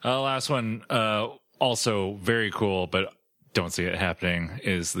 Yeah. Last one, also very cool, but don't see it happening,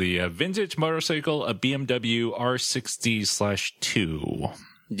 is the vintage motorcycle, a BMW R60/2.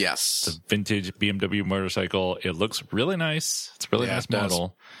 Yes. It's a vintage BMW motorcycle. It looks really nice. It's a really nice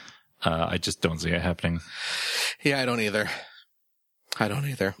model. I just don't see it happening. Yeah, I don't either. What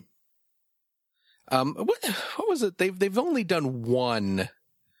was it? They've only done one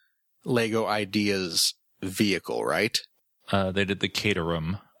Lego Ideas vehicle, right? They did the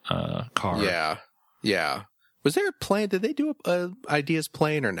Caterham car. Yeah. Was there a plane? Did they do a Ideas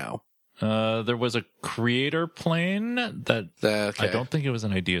plane or no? There was a Creator plane that Okay. I don't think it was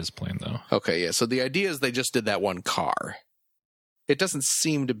an Ideas plane though. Okay, yeah. So the Ideas, they just did that one car. It doesn't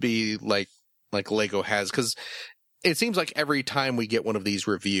seem to be like Lego has, because it seems like every time we get one of these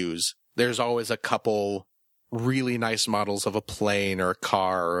reviews, there's always a couple really nice models of a plane or a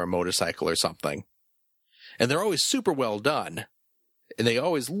car or a motorcycle or something. And they're always super well done. And they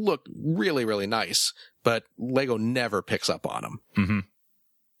always look really, really nice. But Lego never picks up on them. Mm-hmm.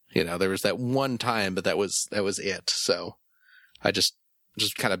 You know, there was that one time, but that was it. So I just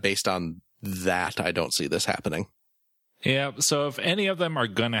kind of based on that, I don't see this happening. Yeah, so if any of them are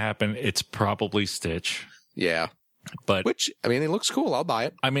going to happen, it's probably Stitch. Yeah. But Which, I mean, it looks cool. I'll buy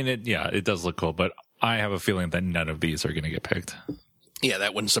it. I mean, it does look cool, but I have a feeling that none of these are going to get picked. Yeah,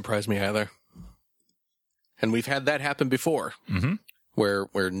 that wouldn't surprise me either. And we've had that happen before, mm-hmm. where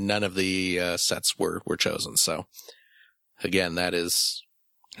none of the sets were chosen. So again, that is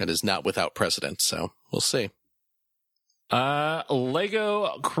not without precedent. So we'll see.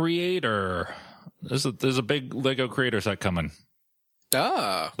 Lego Creator. There's a big Lego Creator set coming.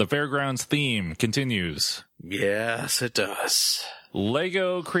 Ah, The Fairgrounds theme continues. yes, it does.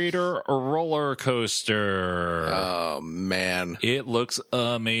 Lego Creator Roller Coaster. Oh man, It looks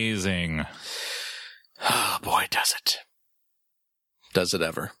amazing. oh boy, does it? Does it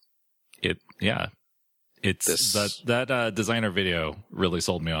ever? It's that designer video really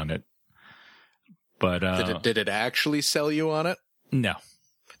sold me on it. But Did it actually sell you on it? no,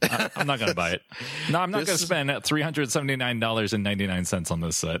 I'm not going to buy it. No, I'm not going to spend $379.99 on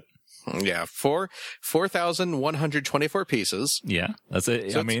this set. Yeah, 4,124 pieces. Yeah, that's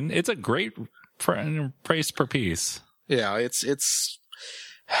it. So I mean, it's a great price per piece. Yeah, it's.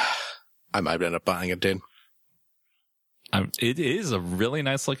 I might end up buying it, dude. It is a really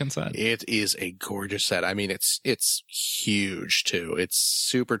nice looking set. It is a gorgeous set. I mean, it's huge too. It's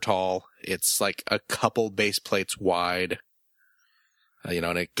super tall. It's like a couple base plates wide.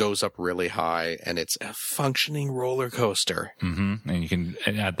 And it goes up really high, and it's a functioning roller coaster. Mm-hmm. And you can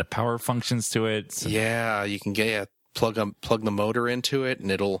add the power functions to it. So. Yeah, you can plug the motor into it,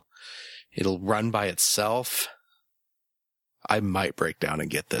 and it'll run by itself. I might break down and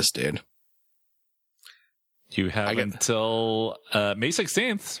get this, dude. You have until May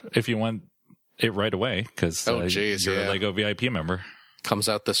 16th if you want it right away, because you're a Lego VIP member. Comes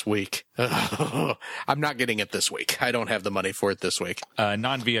out this week. I'm not getting it this week. I don't have the money for it this week.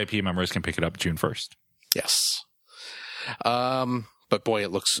 Non-VIP members can pick it up June 1st. Yes. But boy,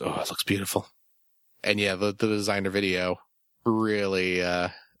 it looks beautiful. And yeah, the designer video really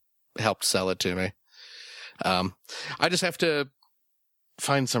helped sell it to me. I just have to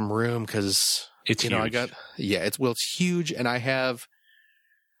find some room because it's huge. It's huge, and I have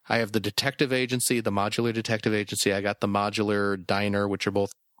the detective agency, the modular detective agency. I got the modular diner, which are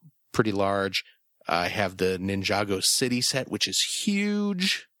both pretty large. I have the Ninjago City set, which is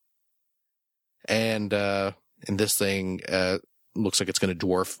huge. And this thing looks like it's going to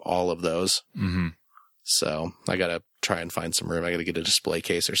dwarf all of those. Mm-hmm. So I got to try and find some room. I got to get a display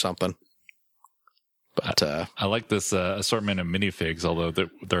case or something. But I like this assortment of minifigs, although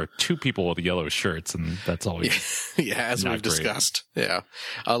there are two people with yellow shirts, and that's always as we've discussed. Yeah,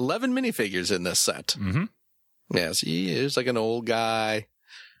 11 minifigures in this set. Mm-hmm. Yeah, so there's like an old guy.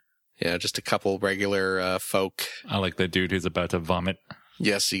 Yeah, just a couple regular folk. I like the dude who's about to vomit.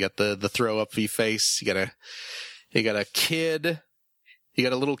 Yes, you got the throw up face. You got a kid. You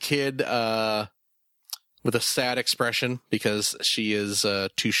got a little kid with a sad expression because she is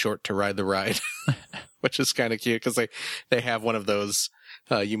too short to ride the ride, which is kind of cute because they have one of those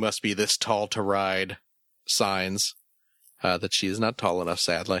 "you must be this tall to ride" signs that she is not tall enough,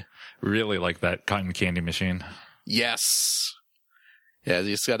 sadly. Really like that cotton candy machine. Yes. Yeah,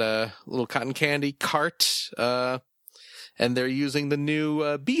 he's got a little cotton candy cart, and they're using the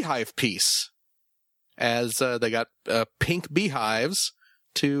new beehive piece as they got pink beehives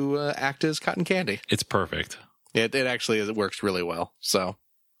to act as cotton candy. It's perfect. It actually is. It works really well. So,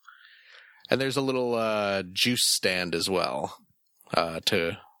 and there's a little juice stand as well,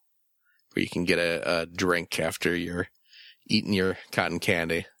 where you can get a drink after you're eating your cotton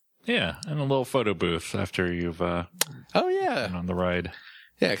candy. Yeah, and a little photo booth after you've been on the ride.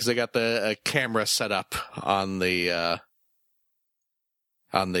 Yeah, because they got the camera set up on the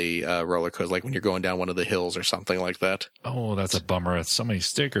roller coaster, like when you're going down one of the hills or something like that. Oh, that's a bummer. It's so many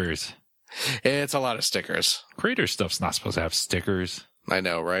stickers. It's a lot of stickers. Creator stuff's not supposed to have stickers. I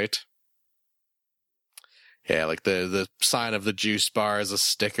know, right? Yeah, like the sign of the juice bar is a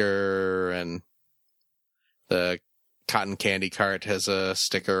sticker, and the cotton candy cart has a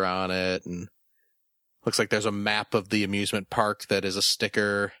sticker on it, and looks like there's a map of the amusement park that is a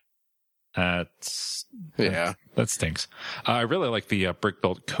sticker. That stinks. I really like the brick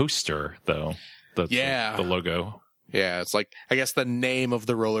built coaster, though. The logo. Yeah, it's like, I guess the name of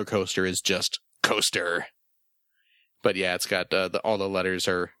the roller coaster is just Coaster. But yeah, it's got all the letters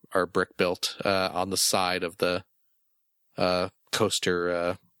are brick built on the side of the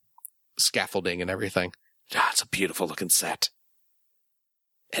coaster scaffolding and everything. It's a beautiful looking set.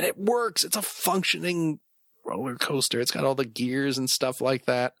 And it works. It's a functioning roller coaster. It's got all the gears and stuff like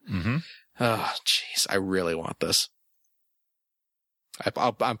that. Mm-hmm. Oh, jeez. I really want this.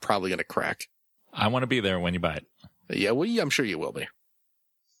 I'm probably going to crack. I want to be there when you buy it. Yeah, well, I'm sure you will be.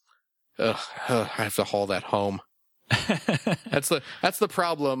 I have to haul that home. That's the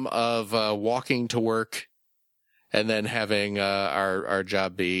problem of walking to work and then having our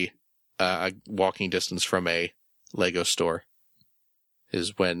job be a walking distance from a Lego store.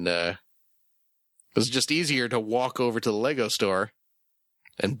 Is when it's just easier to walk over to the Lego store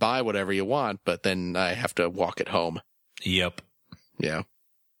and buy whatever you want, but then I have to walk it home. Yep. Yeah.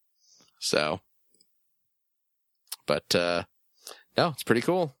 So, but no, it's pretty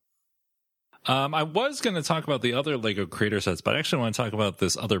cool. I was going to talk about the other Lego creator sets, but I actually want to talk about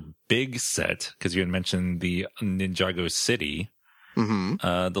this other big set because you had mentioned the Ninjago City.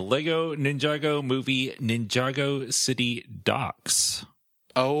 Mm-hmm. The Lego Ninjago movie Ninjago City Docks.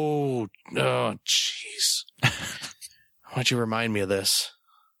 Oh, jeez. Why'd you remind me of this?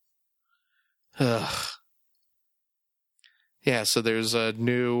 Ugh. Yeah, so there's a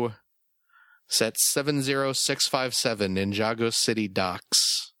new set 70657 Ninjago City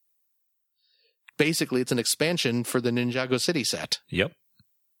Docks. Basically, it's an expansion for the Ninjago City set. Yep.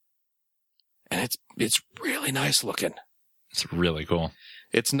 And it's really nice looking. It's really cool.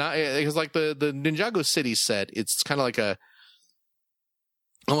 It's not, because like the Ninjago City set, it's kind of like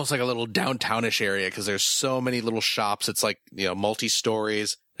almost like a little downtownish area because there's so many little shops. It's like,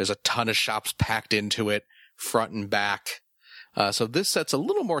 multi-stories. There's a ton of shops packed into it, front and back. So this set's a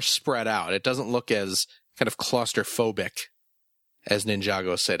little more spread out. It doesn't look as kind of claustrophobic as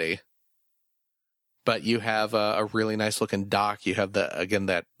Ninjago City. But you have a really nice looking dock. You have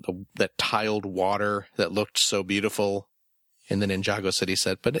that tiled water that looked so beautiful in the Ninjago City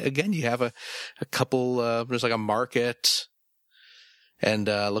set. But again, you have a couple, there's like a market and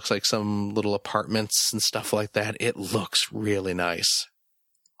looks like some little apartments and stuff like that. It looks really nice.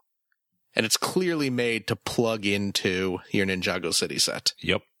 And it's clearly made to plug into your Ninjago City set.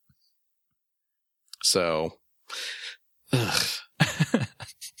 Yep. So, ugh.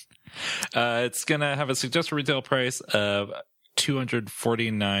 It's going to have a suggested retail price of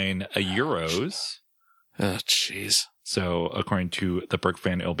 249 euros. Oh, jeez. So, according to the Brick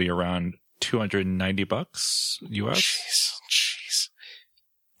Fan, it'll be around $290 US. Jeez.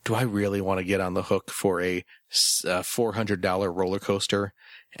 Do I really want to get on the hook for a $400 roller coaster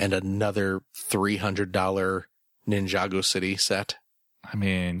and another $300 Ninjago City set? I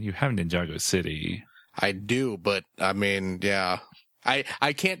mean, you have Ninjago City. I do, but I mean, yeah.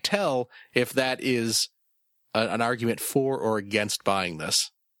 I can't tell if that is an argument for or against buying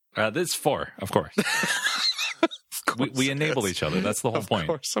this. This is for, of course. we enable each other. That's the whole point.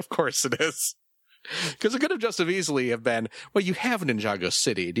 Of course it is. Because it could have just as easily have been, well, you have Ninjago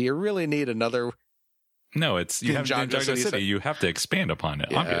City. Do you really need another? No, it's you have Ninjago City. You have to expand upon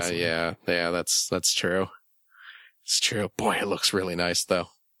it, obviously. Yeah, that's true. It's true. Boy, it looks really nice, though.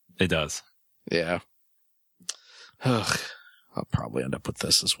 It does. Yeah. Ugh. I'll probably end up with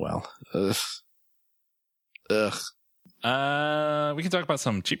this as well. Ugh. We can talk about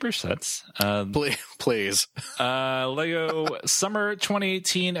some cheaper sets. Please. Lego Summer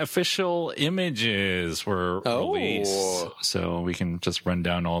 2018 official images were released. So we can just run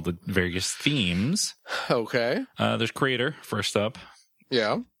down all the various themes. Okay. There's Creator, first up.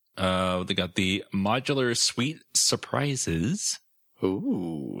 Yeah. They got the Modular Suite Surprises.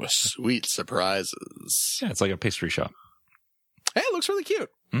 Ooh, sweet surprises. Yeah, it's like a pastry shop. Hey, it looks really cute.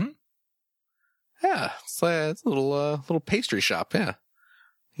 Mhm. Yeah, it's a little pastry shop. Yeah,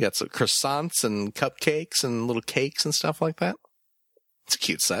 you got some croissants and cupcakes and little cakes and stuff like that. It's a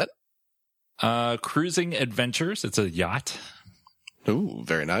cute set. Cruising Adventures. It's a yacht. Ooh,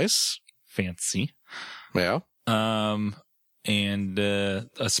 very nice. Fancy. Yeah. And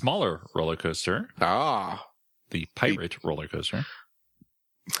a smaller roller coaster. Ah, The Pirate roller coaster.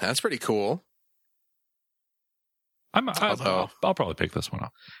 that's pretty cool. I'll probably pick this one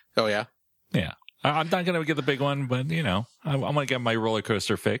up. Oh yeah. Yeah. I'm not going to get the big one, but I'm going to get my roller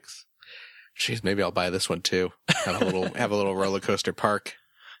coaster fix. Jeez, maybe I'll buy this one too. Have a little roller coaster park.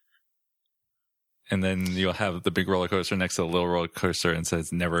 And then you'll have the big roller coaster next to the little roller coaster and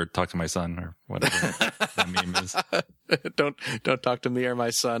says, "Never talk to my son," or whatever the meme is. Don't talk to me or my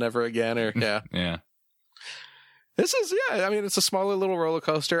son ever again. Or yeah. Yeah. This is, I mean, it's a smaller little roller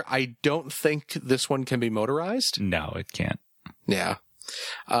coaster. I don't think this one can be motorized. No, it can't. Yeah.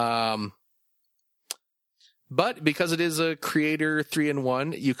 But because it is a Creator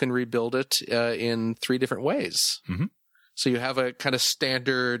 3-in-1, you can rebuild it in 3 different ways. Mm-hmm. So you have a kind of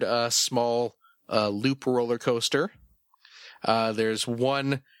standard small loop roller coaster. There's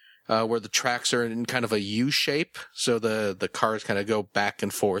one where the tracks are in kind of a U shape, so the cars kind of go back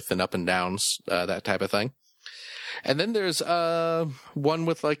and forth and up and down, that type of thing. And then there's one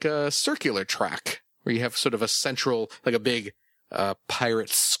with like a circular track where you have sort of a central, like a big pirate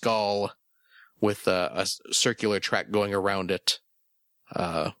skull with a circular track going around it,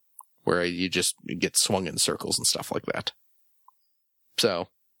 where you just get swung in circles and stuff like that. So,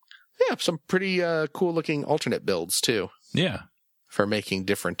 yeah, some pretty cool looking alternate builds too. Yeah. For making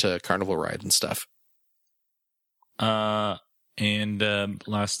different carnival rides and stuff. And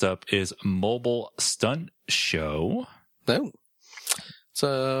last up is Mobile Stunt Show. Oh, it's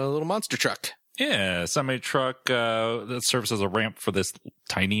a little monster truck. Yeah, semi truck that serves as a ramp for this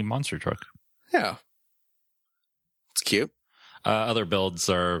tiny monster truck. Yeah, it's cute. Other builds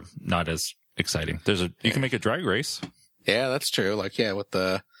are not as exciting. You can make a drag race. Yeah, that's true. Like, yeah, with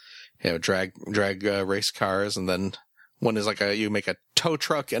the drag race cars, and then one is like you make a tow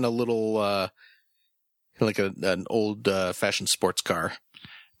truck and a little like an old fashioned sports car.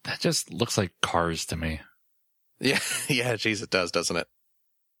 That just looks like Cars to me. Yeah, yeah, geez, it does, doesn't it?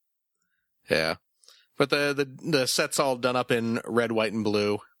 Yeah, but the set's all done up in red, white, and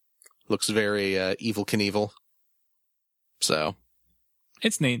blue. Looks very Evel Knievel. So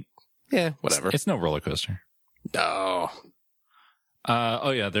it's neat. Yeah, whatever. It's no roller coaster. No.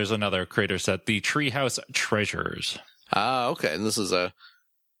 Oh yeah, there's another creator set, the Treehouse Treasures. Ah, okay. And this is a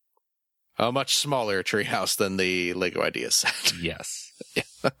much smaller treehouse than the Lego Ideas set. Yes.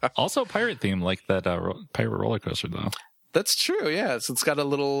 Also pirate theme, like that pirate roller coaster, though. That's true. Yeah, it's got a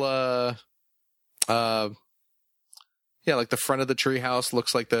little, like the front of the treehouse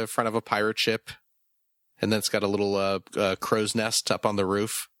looks like the front of a pirate ship, and then it's got a little crow's nest up on the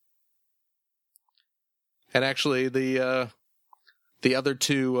roof. And actually, the other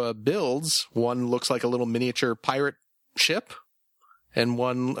 2 builds, one looks like a little miniature pirate ship, and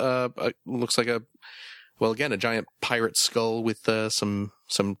one looks like a giant pirate skull with some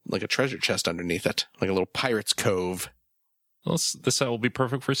like a treasure chest underneath it, like a little pirate's cove. Well, this set will be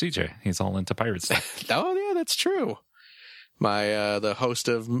perfect for CJ. He's all into pirate stuff. Oh yeah, that's true. The host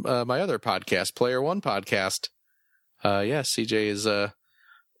of my other podcast, Player One Podcast. CJ is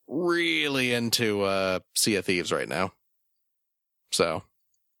really into Sea of Thieves right now. So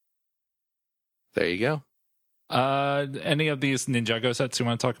there you go. Any of these Ninjago sets you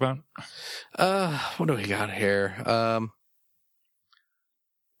want to talk about? What do we got here?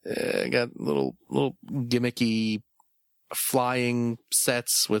 I got little gimmicky flying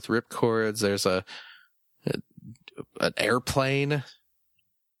sets with ripcords. There's an airplane.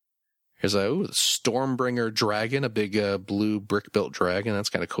 There's a Stormbringer dragon, a big blue brick-built dragon. That's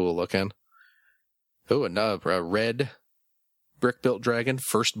kind of cool looking. Oh, a red brick-built dragon,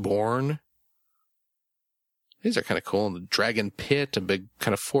 Firstborn. These are kind of cool. And the dragon pit, a big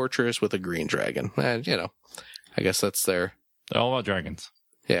kind of fortress with a green dragon. And, I guess that's their... They're all about dragons.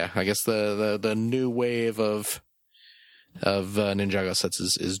 Yeah, I guess the new wave of Ninjago sets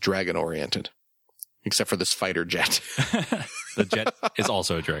is dragon oriented, except for this fighter jet. The jet is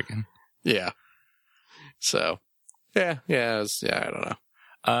also a dragon. Yeah. So, I don't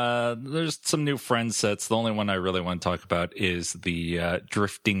know. There's some new Friends sets. The only one I really want to talk about is the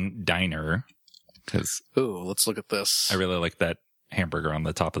Drifting Diner. Ooh, let's look at this. I really like that hamburger on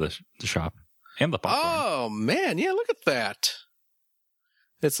the top of the shop and the popcorn. Oh man, yeah, look at that.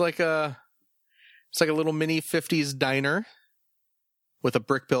 It's like a little mini 50s diner. with a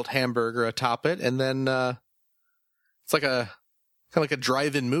brick-built hamburger atop it, and then it's like a kind of like a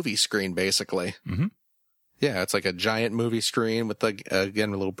drive-in movie screen, basically. Mm-hmm. Yeah, it's like a giant movie screen with again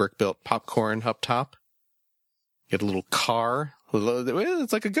a little brick-built popcorn up top. You get a little car.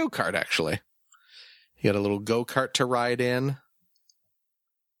 It's like a go-kart, actually. You got a little go-kart to ride in.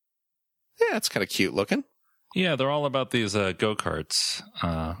 Yeah, it's kind of cute looking. Yeah, they're all about these go-karts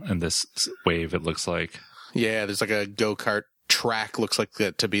in this wave, it looks like. Yeah, there's like a go-kart track, looks like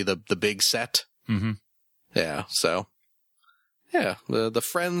that to be the big set. Mm-hmm. Yeah, so. Yeah, the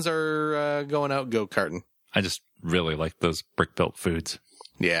friends are going out go-karting. I just really like those brick-built foods.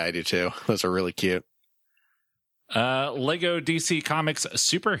 Yeah, I do too. Those are really cute. Lego DC Comics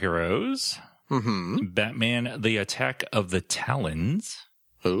Superheroes. Mm-hmm. Batman, The Attack of the Talons.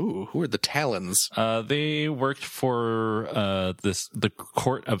 Ooh, who are the Talons? They worked for the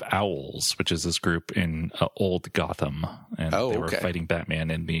Court of Owls, which is this group in old Gotham, and they were fighting Batman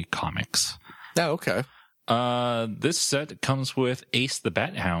in the comics. Oh, okay. This set comes with Ace the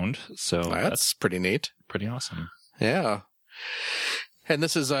Bat Hound, so that's pretty neat. Pretty awesome. Yeah. And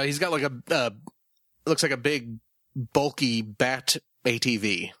this is he's got like a looks like a big bulky bat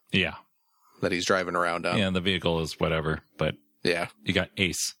ATV. Yeah. That he's driving around on. Yeah, the vehicle is whatever, but yeah, you got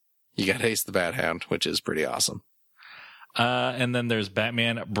Ace. You got Ace the Bat Hound, which is pretty awesome. And then there's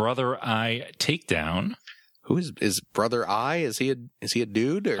Batman Brother Eye Takedown. Who is Brother Eye? Is he a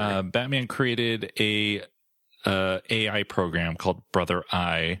dude? Or? Batman created a AI program called Brother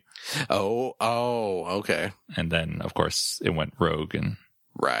Eye. Oh, okay. And then, of course, it went rogue, and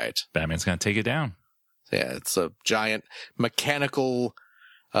right. Batman's gonna take it down. Yeah, it's a giant mechanical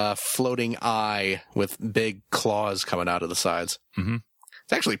floating eye with big claws coming out of the sides. Mm-hmm.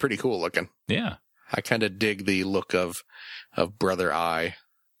 It's actually pretty cool looking. Yeah. I kind of dig the look of Brother Eye.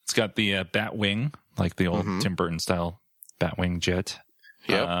 It's got the Batwing, like the old Tim Burton style Batwing jet.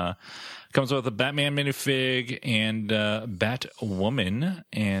 Yep. Comes with a Batman minifig and Batwoman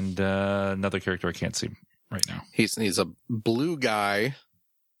and another character I can't see right now. He's a blue guy.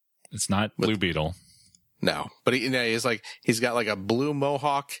 It's not Blue Beetle. No, but he's got like a blue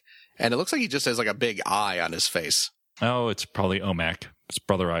mohawk, and it looks like he just has like a big eye on his face. Oh, it's probably OMAC. It's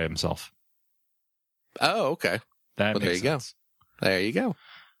Brother Eye himself. Oh, okay. That makes sense. There you go.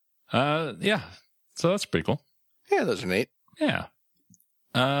 Yeah. So that's pretty cool. Yeah, those are neat. Yeah.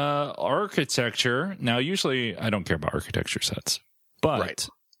 Architecture. Now, usually I don't care about architecture sets, but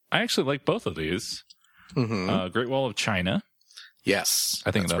I actually like both of these. Mm-hmm. Great Wall of China. Yes,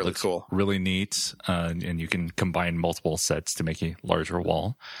 I think that really looks cool. Really neat, and you can combine multiple sets to make a larger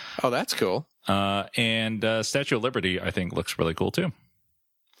wall. Oh, that's cool. And Statue of Liberty, I think, looks really cool too.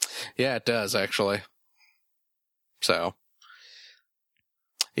 Yeah, it does actually. So,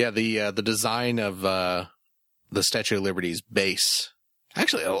 yeah, the design of the Statue of Liberty's base.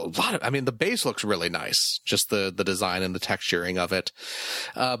 Actually, the base looks really nice. Just the design and the texturing of it.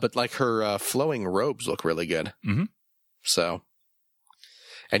 But like her flowing robes look really good. Mm-hmm. So,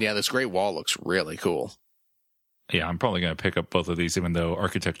 and yeah, this Great Wall looks really cool. Yeah, I'm probably going to pick up both of these, even though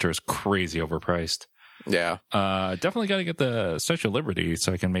architecture is crazy overpriced. Yeah. Definitely got to get the Statue of Liberty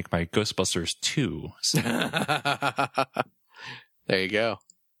so I can make my Ghostbusters 2. There you go.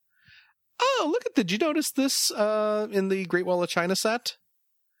 Oh, did you notice this in the Great Wall of China set?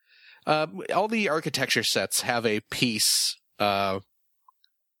 All the architecture sets have a piece, like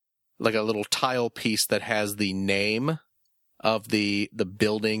a little tile piece that has the name of the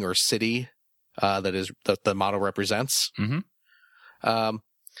building or city that the model represents. Mm-hmm.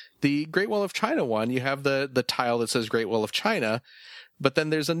 The Great Wall of China one, you have the tile that says Great Wall of China, but then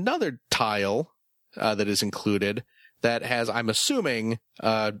there's another tile that is included that has, I'm assuming,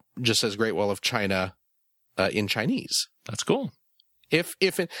 just says Great Wall of China in Chinese. That's cool. I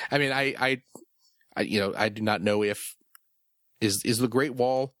do not know if is the Great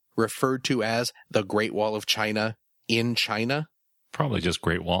Wall referred to as the Great Wall of China in China? Probably just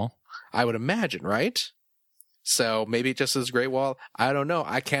Great Wall. I would imagine, right? So maybe it just says Great Wall. I don't know.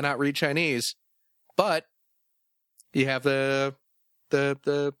 I cannot read Chinese, but you have the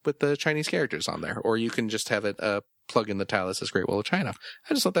with the Chinese characters on there, or you can just have it plug in the tile that says Great Wall of China.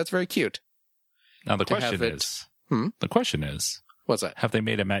 I just thought that's very cute. Now the question is, what's that? Have they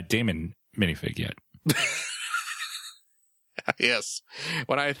made a Matt Damon minifig yet? Yes.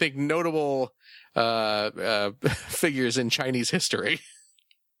 When I think notable figures in Chinese history,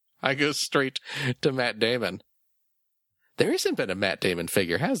 I go straight to Matt Damon. There hasn't been a Matt Damon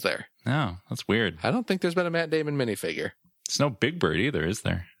figure, has there? No, that's weird. I don't think there's been a Matt Damon minifigure. It's no Big Bird either, is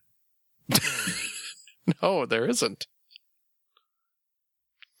there? No, there isn't.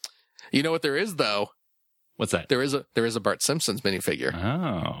 You know what there is, though? What's that? There is a Bart Simpsons minifigure.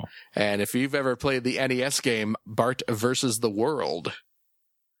 Oh. And if you've ever played the NES game Bart versus the World,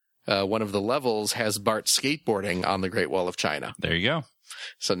 one of the levels has Bart skateboarding on the Great Wall of China. There you go.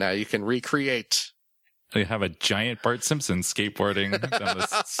 So now you can recreate. They have a giant Bart Simpson skateboarding down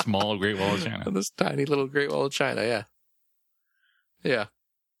this small Great Wall of China. On this tiny little Great Wall of China, yeah. Yeah.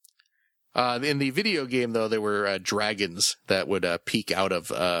 In the video game, though, there were dragons that would peek out of,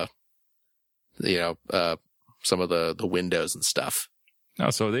 some of the windows and stuff. Oh,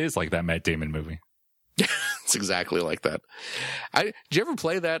 so it is like that Matt Damon movie. It's exactly like that. Did you ever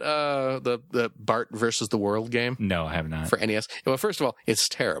play that the Bart versus the World game? No, I have not. For NES? Well, first of all, it's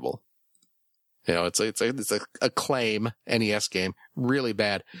terrible. You know, it's a claim NES game, really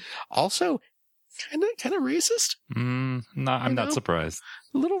bad. Also, kind of racist. I'm not surprised.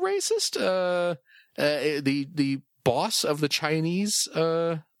 A little racist. The boss of the Chinese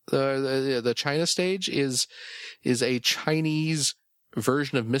the China stage is a Chinese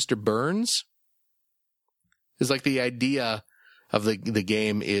version of Mr. Burns. It's like the idea of the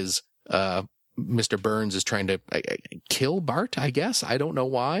game is Mr. Burns is trying to kill Bart, I guess. I don't know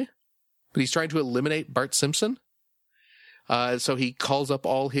why. But he's trying to eliminate Bart Simpson. So he calls up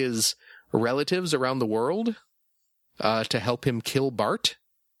all his relatives around the world to help him kill Bart.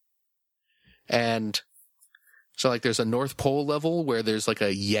 And so like there's a North Pole level where there's like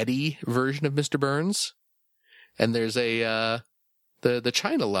a Yeti version of Mr. Burns. And there's the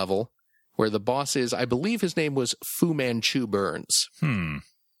China level where the boss is, I believe his name was Fu Manchu Burns.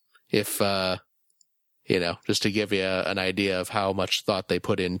 If, just to give you an idea of how much thought they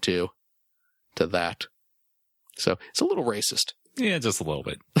put into that. So it's a little racist. Yeah, just a little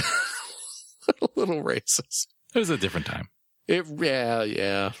bit. A little racist. It was a different time.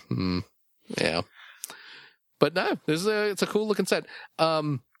 Yeah. But no, it's a cool looking set.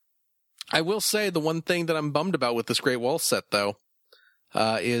 I will say the one thing that I'm bummed about with this Great Wall set, though,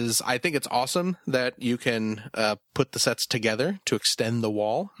 is I think it's awesome that you can put the sets together to extend the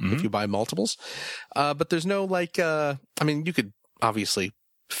wall if you buy multiples. But there's no you could obviously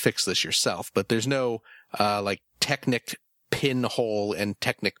fix this yourself, but there's no Technic pin hole and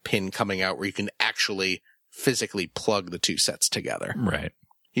Technic pin coming out where you can actually physically plug the two sets together. Right.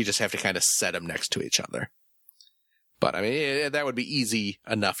 You just have to kind of set them next to each other. But I mean, that would be easy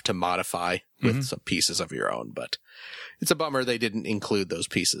enough to modify with some pieces of your own, but it's a bummer they didn't include those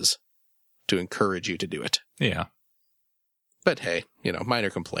pieces to encourage you to do it. Yeah. But hey, minor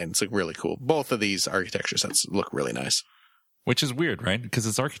complaints. Look really cool. Both of these architecture sets look really nice. Which is weird, right? Because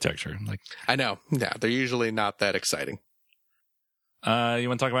it's architecture. I know. Yeah, they're usually not that exciting. You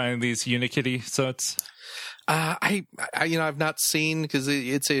want to talk about any of these Unikitty sets? I've not seen, because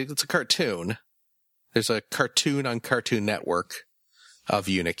it's a cartoon. There's a cartoon on Cartoon Network of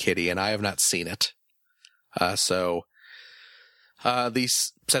Unikitty, and I have not seen it. So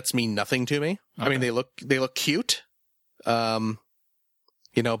these sets mean nothing to me. Okay. I mean, they look cute. But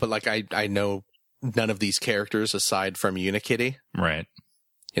I know none of these characters aside from Unikitty. Right.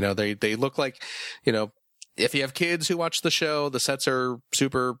 They look like, if you have kids who watch the show, the sets are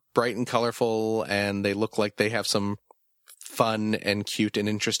super bright and colorful, and they look like they have some fun and cute and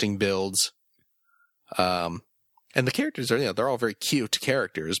interesting builds. And the characters are, they're all very cute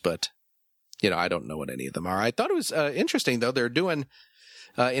characters, but, I don't know what any of them are. I thought it was interesting, though. They're doing,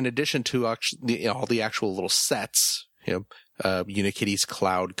 in addition to all the actual little sets, Unikitty's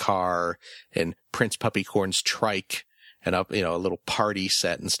cloud car and Prince Puppycorn's trike and a little party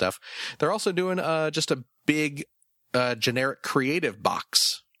set and stuff. They're also doing just a big generic creative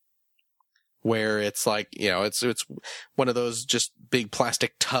box where it's like, it's one of those just big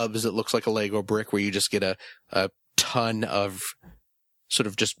plastic tubs that looks like a Lego brick where you just get a ton of sort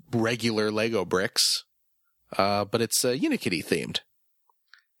of just regular Lego bricks. But it's Unikitty themed.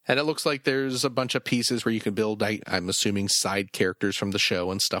 And it looks like there's a bunch of pieces where you can build, I'm assuming, side characters from the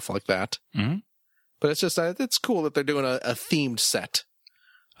show and stuff like that. Mm-hmm. But it's just, it's cool that they're doing a themed set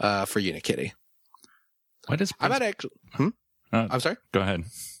for Unikitty. Why does I might actually... I'm sorry? Go ahead.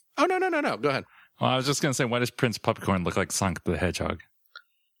 Oh, no. Go ahead. Well, I was just going to say, why does Prince Puppycorn look like Sonic the Hedgehog?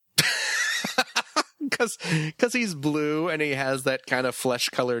 Because he's blue and he has that kind of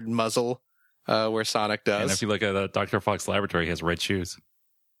flesh-colored muzzle where Sonic does. And if you look at Dr. Fox Laboratory, he has red shoes.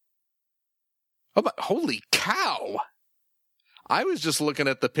 Oh, but holy cow! I was just looking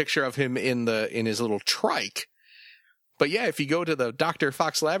at the picture of him in his little trike. But yeah, if you go to the Dr.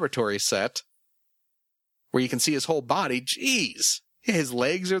 Fox Laboratory set, where you can see his whole body, geez, his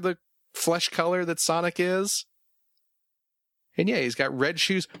legs are the flesh color that Sonic is. And yeah, he's got red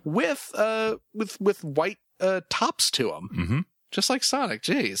shoes with white tops to them, just like Sonic.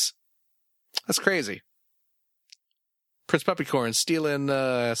 Jeez, that's crazy. Prince Puppycorn stealing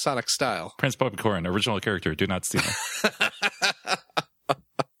Sonic style. Prince Puppycorn, original character. Do not steal.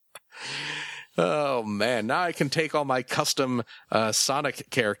 Oh, man. Now I can take all my custom Sonic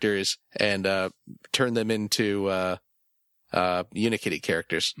characters and turn them into Unikitty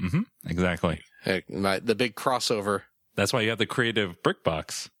characters. Mm-hmm. Exactly. The big crossover. That's why you have the creative brick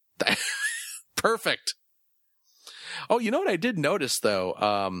box. Perfect. Oh, you know what I did notice,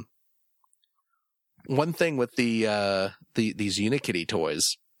 though? One thing with these Unikitty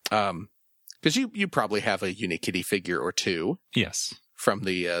toys, because you probably have a Unikitty figure or two. Yes. From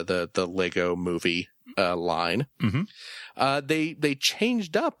the Lego movie line. Mm-hmm. They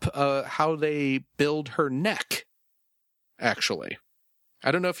changed up how they build her neck, actually. I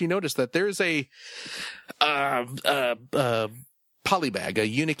don't know if you noticed that there's a polybag, a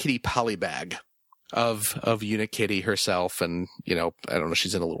Unikitty polybag of Unikitty herself, and I don't know,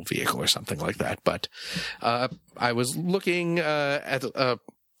 she's in a little vehicle or something like that. But I was looking at a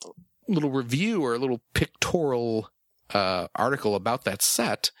little review or a little pictorial article about that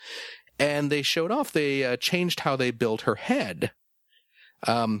set, and they showed off. They changed how they built her head,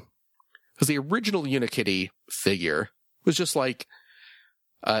 because the original Unikitty figure was just like.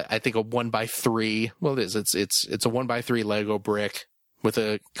 I think a 1x3. Well, it is. It's a 1x3 Lego brick with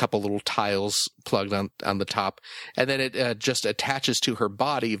a couple little tiles plugged on the top, and then it just attaches to her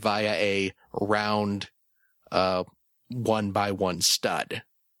body via a round 1x1 stud.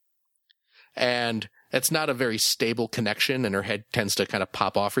 And it's not a very stable connection, and her head tends to kind of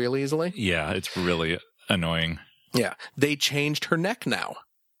pop off really easily. Yeah, it's really annoying. Yeah, they changed her neck now.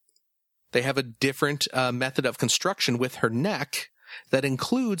 They have a different method of construction with her neck. That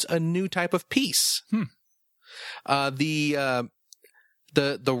includes a new type of piece. The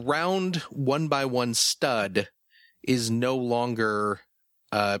round 1x1 stud is no longer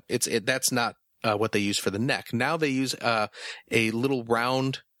that's not what they use for the neck. Now they use a little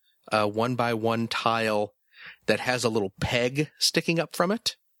round 1x1 tile that has a little peg sticking up from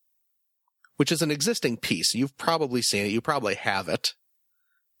it, which is an existing piece. You've probably seen it. You probably have it.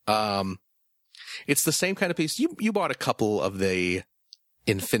 It's the same kind of piece. You bought a couple of the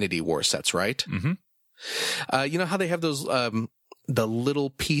Infinity War sets, right? Mm-hmm. You know how they have those the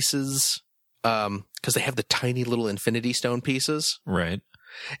little pieces, because they have the tiny little Infinity Stone pieces, right?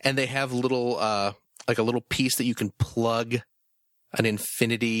 And they have little like a little piece that you can plug an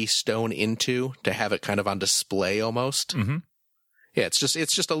Infinity Stone into to have it kind of on display almost. Mm-hmm. Yeah,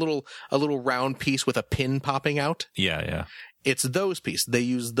 it's just a little round piece with a pin popping out. Yeah. It's those pieces. They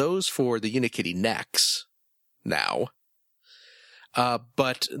use those for the Unikitty necks now.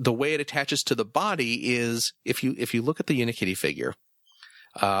 But the way it attaches to the body is if you look at the Unikitty figure,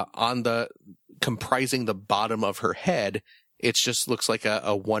 comprising the bottom of her head, it just looks like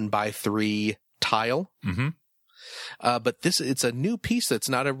a 1x3 tile. Mm-hmm. But it's a new piece that's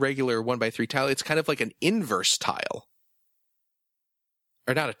not a regular 1x3 tile. It's kind of like an inverse tile.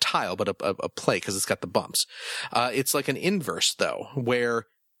 Or not a tile, but a plate, because it's got the bumps. It's like an inverse, though, where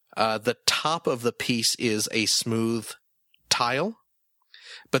the top of the piece is a smooth tile,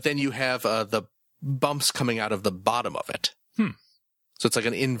 but then you have the bumps coming out of the bottom of it. So it's like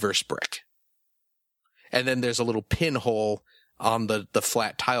an inverse brick. And then there's a little pinhole on the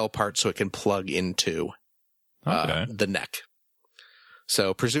flat tile part so it can plug into the neck.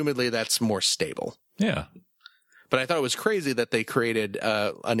 So presumably that's more stable. Yeah. But I thought it was crazy that they created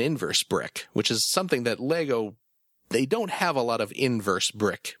an inverse brick, which is something that Lego, they don't have a lot of inverse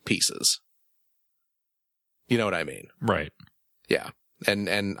brick pieces. You know what I mean? Right. Yeah.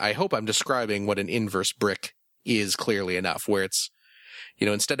 And I hope I'm describing what an inverse brick is clearly enough, where it's,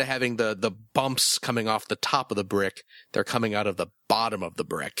 instead of having the bumps coming off the top of the brick, they're coming out of the bottom of the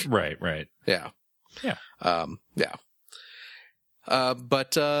brick. Right. Yeah. Yeah.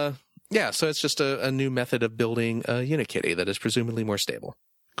 Yeah, so it's just a new method of building a Unikitty that is presumably more stable.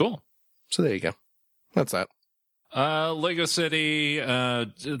 Cool. So there you go. That's that. Lego City,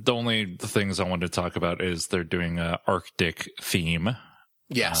 the only things I wanted to talk about is they're doing an Arctic theme.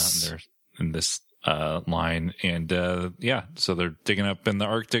 Yes. They're in this line. And so they're digging up in the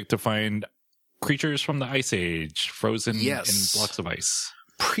Arctic to find creatures from the Ice Age, frozen in blocks of ice.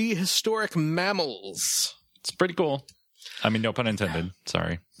 Prehistoric mammals. It's pretty cool. I mean, no pun intended.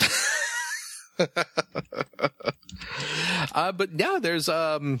 Sorry. But yeah, there's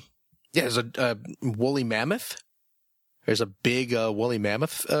a woolly mammoth. There's a big woolly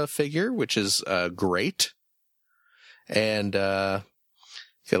mammoth figure, which is great. And got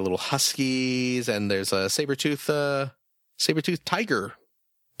little huskies, and there's a saber-tooth tiger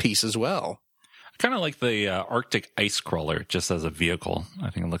piece as well. I kind of like the Arctic ice crawler just as a vehicle.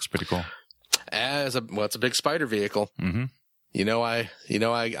 I think it looks pretty cool. it's a big spider vehicle. Mm-hmm.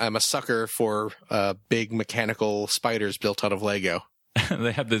 I'm a sucker for big mechanical spiders built out of Lego.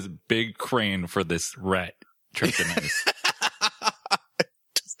 They have this big crane for this rat tryptonize.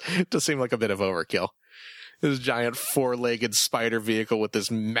 It does seem like a bit of overkill. This giant 4-legged spider vehicle with this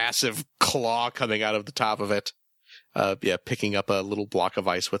massive claw coming out of the top of it. Picking up a little block of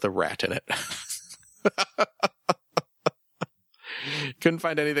ice with a rat in it. Couldn't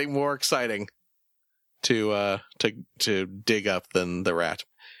find anything more exciting to dig up than the rat.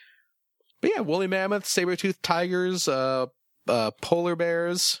 But yeah, woolly mammoth, saber-toothed tigers, polar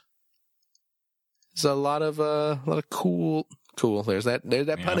bears. There's a lot of cool. There's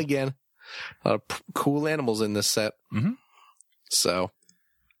that pun again. A lot of cool animals in this set. Mm-hmm. So,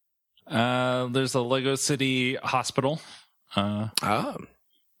 there's a Lego City hospital.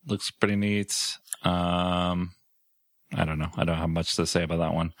 Looks pretty neat. I don't know. I don't have much to say about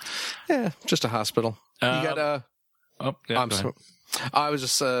that one. Yeah, just a hospital. You got I was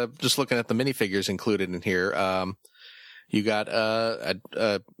just looking at the minifigures included in here. You got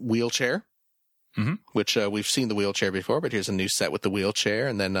a wheelchair. Mm-hmm. Which we've seen the wheelchair before, but here's a new set with the wheelchair,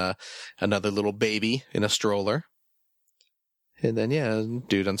 and then another little baby in a stroller, and then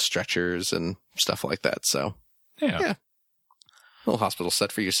dude on stretchers and stuff like that. So yeah. Little hospital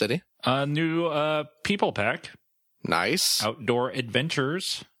set for your city. New people pack. Nice. Outdoor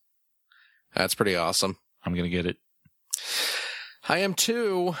adventures. That's pretty awesome. I'm gonna get it. I am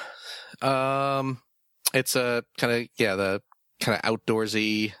too. It's a the kind of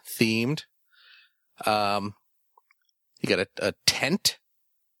outdoorsy themed. You got a tent,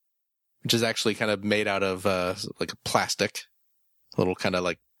 which is actually kind of made out of like a plastic, little kind of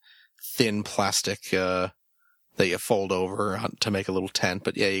like thin plastic that you fold over to make a little tent.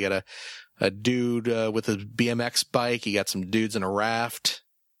 But yeah, you got a dude with a BMX bike. You got some dudes in a raft.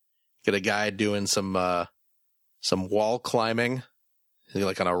 You got a guy doing some wall climbing,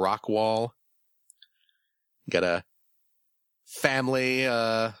 like on a rock wall. You got a family.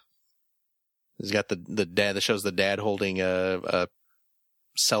 He's got the dad that shows the dad holding a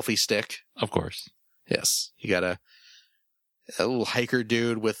selfie stick. Of course. Yes. You got a little hiker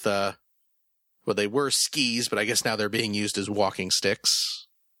dude with, they were skis, but I guess now they're being used as walking sticks.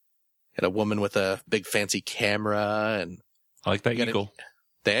 Got a woman with a big fancy camera, and I like that eagle.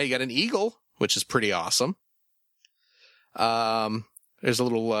 You got an eagle, which is pretty awesome. There's a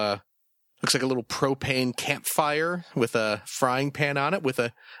little, looks like a little propane campfire with a frying pan on it with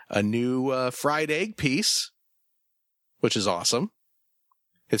a new fried egg piece, which is awesome.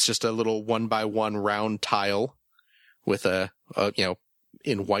 It's just a little 1x1 round tile with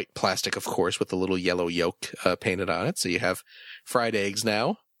in white plastic, of course, with a little yellow yolk painted on it. So you have fried eggs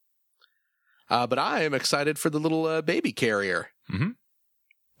now. But I am excited for the little baby carrier. Mm-hmm.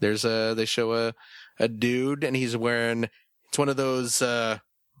 They show a dude, and he's wearing, it's one of those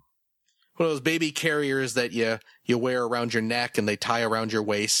baby carriers that you wear around your neck and they tie around your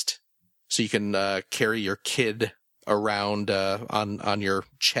waist so you can carry your kid around on your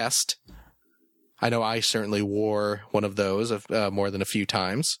chest. I know I certainly wore one of those more than a few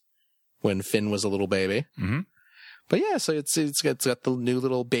times when Finn was a little baby. Mm-hmm. But yeah, so it's got the new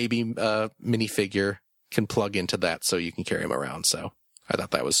little baby minifigure, can plug into that so you can carry him around. So I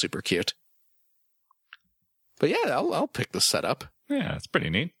thought that was super cute. But yeah, I'll pick the setup. Yeah, it's pretty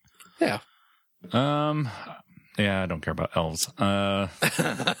neat. Yeah. Yeah, I don't care about elves.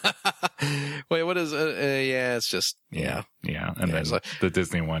 Wait, what is yeah, it's just yeah. And then the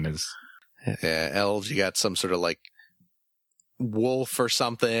Disney one is elves. You got some sort of like wolf or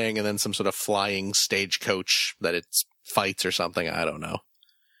something, and then some sort of flying stagecoach that it fights or something. I don't know.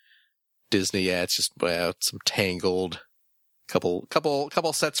 Disney, yeah, it's just some Tangled,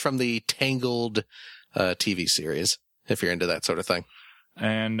 couple sets from the Tangled TV series, if you're into that sort of thing.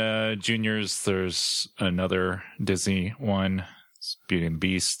 And Juniors, there's another Disney one, it's Beauty and the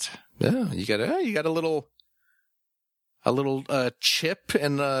Beast. Yeah, you got a little Chip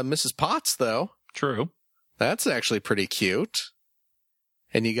and Mrs. Potts though. True. That's actually pretty cute.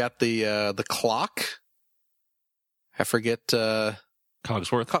 And you got the clock. I forget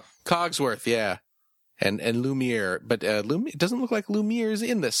Cogsworth. Cogsworth, yeah. And Lumiere, but it doesn't look like Lumiere's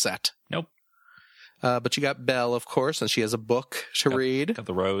in this set. Nope. But you got Belle, of course, and she has a book to read. Got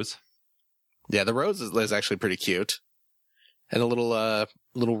the rose. Yeah, the rose is actually pretty cute. And a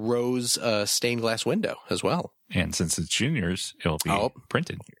little rose stained glass window as well. And since it's Juniors, it'll be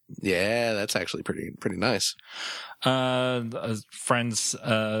printed. Yeah, that's actually pretty nice. Friends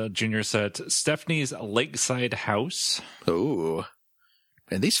Junior set Stephanie's Lakeside House. Ooh.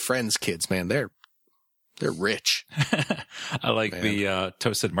 And these Friends kids, man, they're They're rich. I like the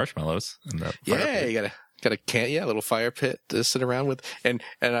toasted marshmallows. In the yeah, you got a little fire pit to sit around with, and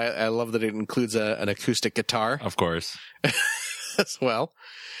I love that it includes an acoustic guitar, of course, as well.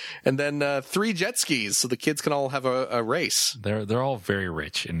 And then 3 jet skis, so the kids can all have a race. They're all very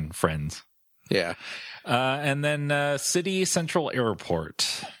rich and friends. Yeah. And then City Central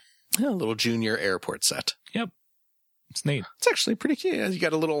Airport. A little junior airport set. Yep. It's neat. It's actually pretty cute. You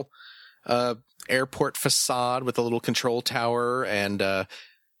got a little airport facade with a little control tower, and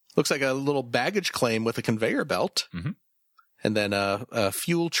looks like a little baggage claim with a conveyor belt. Mm-hmm. And then a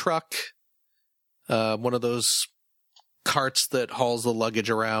fuel truck, one of those carts that hauls the luggage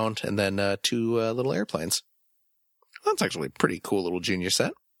around, and then 2 little airplanes. That's actually a pretty cool little junior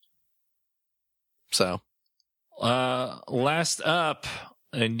set. So, last up,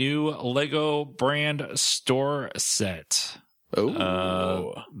 a new Lego brand store set.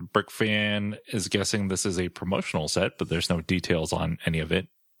 Oh, Brick Fan is guessing this is a promotional set, but there's no details on any of it,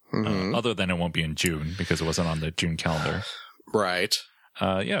 other than it won't be in June because it wasn't on the June calendar. Right.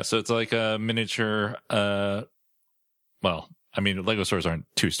 Yeah, so it's like a miniature. Well, I mean, Lego stores aren't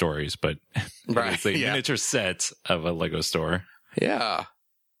 2 stories, but right. It's a miniature set of a Lego store. Yeah.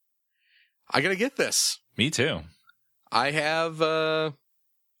 I gotta get this. Me too. I have,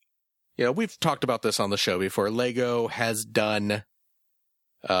 we've talked about this on the show before. Lego has done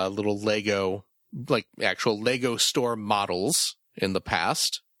little Lego, like actual Lego store models in the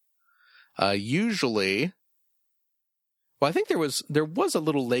past. Usually, well, I think there was a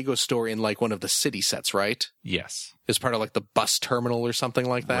little Lego store in like one of the city sets, right? Yes. As part of like the bus terminal or something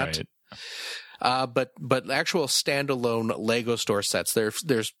like that. Right. But actual standalone Lego store sets,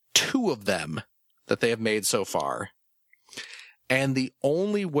 there's 2 of them that they have made so far. And the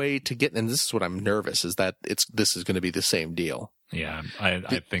only way to get, and this is what I'm nervous, is that this is going to be the same deal. Yeah, I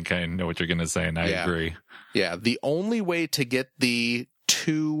think I know what you're going to say, and I agree. Yeah, the only way to get the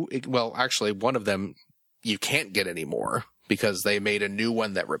 2, well, actually, one of them you can't get anymore because they made a new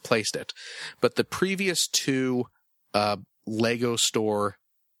one that replaced it. But the previous 2 Lego store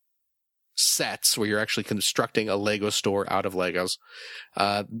sets, where you're actually constructing a Lego store out of Legos,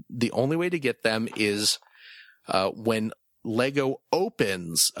 the only way to get them is when Lego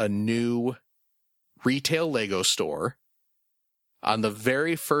opens a new retail Lego store. On the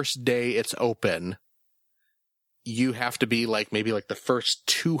very first day it's open, you have to be maybe the first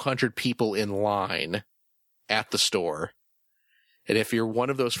 200 people in line at the store. And if you're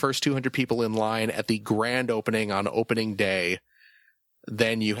one of those first 200 people in line at the grand opening on opening day,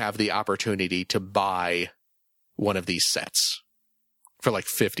 then you have the opportunity to buy one of these sets for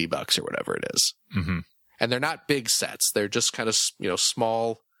 $50 or whatever it is. Mm-hmm. And they're not big sets. They're just kind of,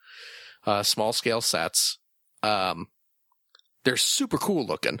 small scale sets. They're super cool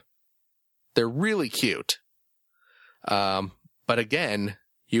looking. They're really cute. But again,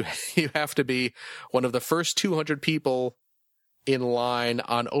 you have to be one of the first 200 people in line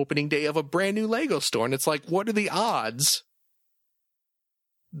on opening day of a brand new Lego store. And it's like, what are the odds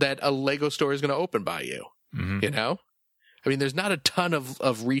that a Lego store is going to open by you? Mm-hmm. You know? I mean, there's not a ton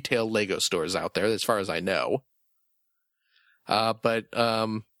of retail Lego stores out there, as far as I know. But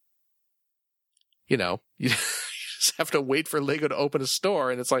you just have to wait for Lego to open a store,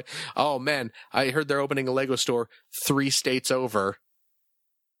 and it's like, oh man, I heard they're opening a Lego store 3 states over.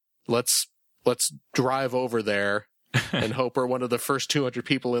 Let's drive over there and hope we're one of the first 200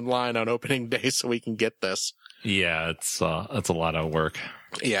 people in line on opening day so we can get this. Yeah, it's a lot of work.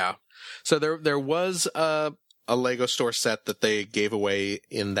 Yeah. So there was a Lego store set that they gave away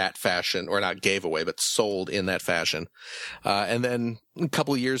in that fashion, or not gave away, but sold in that fashion. And then a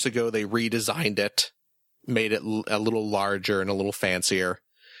couple of years ago, they redesigned it, made it a little larger and a little fancier.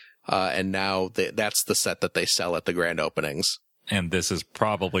 And now that's the set that they sell at the grand openings. And this is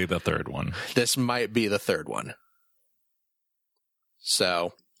probably the 3rd one. This might be the 3rd one.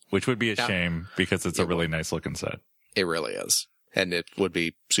 So, which would be a shame because it's a really nice looking set. It really is. And it would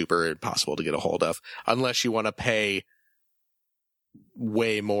be super impossible to get a hold of unless you want to pay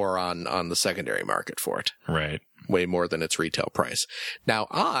way more on the secondary market for it. Right. Way more than its retail price. Now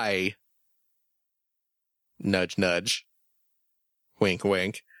nudge, nudge, wink,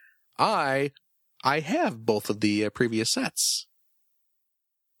 wink, I have both of the previous sets.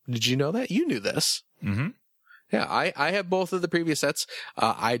 Did you know that? You knew this. Mm-hmm. Yeah, I have both of the previous sets.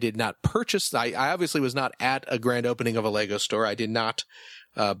 I did not purchase. I obviously was not at a grand opening of a Lego store. I did not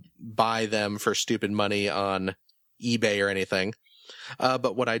buy them for stupid money on eBay or anything.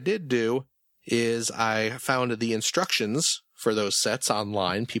 But what I did do is I found the instructions for those sets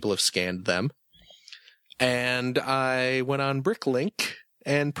online. People have scanned them. And I went on Bricklink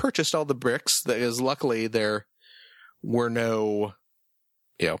and purchased all the bricks. Because luckily there were no,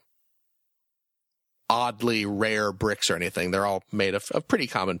 oddly rare bricks or anything. They're all made of pretty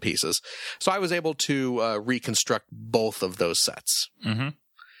common pieces. So I was able to reconstruct both of those sets. Mm-hmm.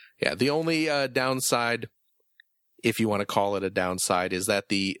 Yeah, the only downside, if you want to call it a downside, is that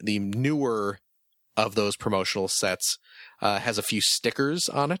the newer of those promotional sets has a few stickers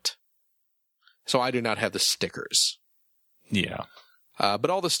on it. So I do not have the stickers. Yeah. But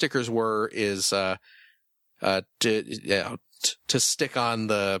all the stickers is to stick on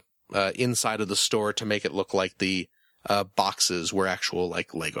the inside of the store to make it look like the boxes were actual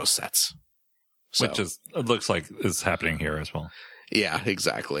like Lego sets. So, Which it looks like is happening here as well. Yeah,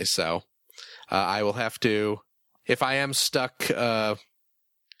 exactly. So I will have to, if I am stuck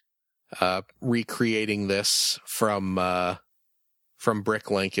recreating this from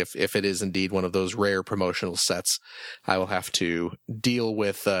Bricklink, if it is indeed one of those rare promotional sets, I will have to deal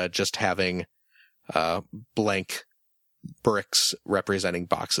with just having blank bricks representing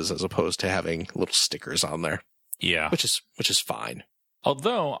boxes as opposed to having little stickers on there. Yeah. Which is fine.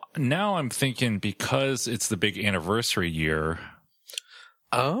 Although now I'm thinking, because it's the big anniversary year.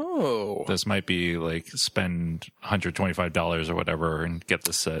 Oh. This might be like spend $125 or whatever and get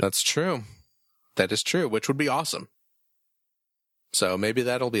this set. That's true. That is true, which would be awesome. So maybe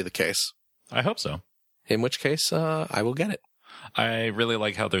that'll be the case. I hope so. In which case, I will get it. I really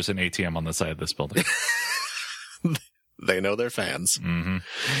like how there's an ATM on the side of this building. They know they're fans. Mm-hmm.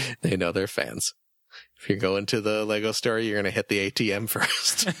 They know they're fans. If you go into the Lego store, you're going to hit the ATM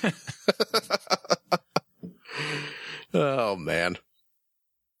first. Oh, man.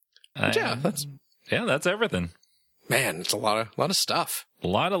 That's everything. Man, it's a lot of stuff. A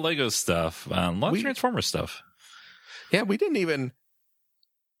lot of Lego stuff. A lot of Transformers stuff. Yeah, we didn't even...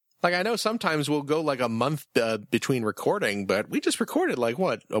 Like, I know sometimes we'll go like a month between recording, but we just recorded like,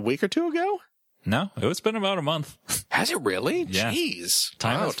 what, a week or two ago? No, it's been about a month. Has it really? Yeah. Jeez.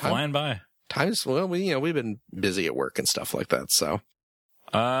 Time is flying by. Well, we've been busy at work and stuff like that, so.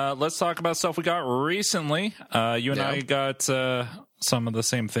 Let's talk about stuff we got recently. You and I got some of the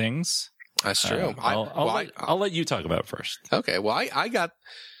same things. That's true. I'll let you talk about it first. Okay. Well, I got.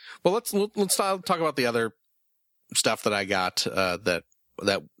 Well, let's talk about the other stuff that I got that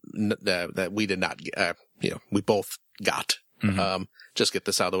we did not. We both got. Mm-hmm. Just get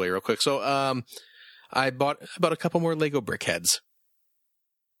this out of the way real quick. So, I bought a couple more Lego Brickheads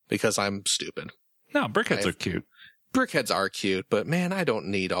because I'm stupid. No, Brickheads are cute. Brickheads are cute, but man, I don't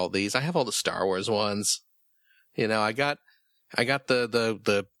need all these. I have all the Star Wars ones. I got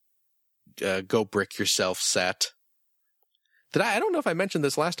the Go Brick Yourself set. I don't know if I mentioned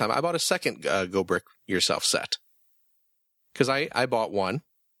this last time. I bought a second Go Brick Yourself set. Because I bought one,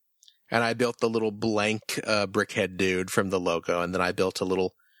 and I built the little blank brickhead dude from the logo, and then I built a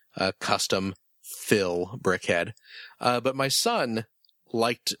little custom fill brickhead. But my son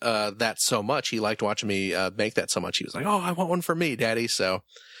liked that so much. He liked watching me make that so much. He was like, "Oh, I want one for me, Daddy." So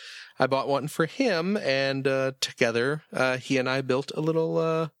I bought one for him, and together he and I built a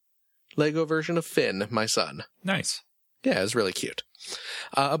little Lego version of Finn, my son. Nice. Yeah, it was really cute.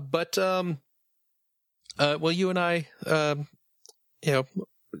 Well, you and I, a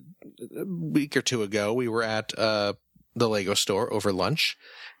week or two ago, we were at the Lego store over lunch,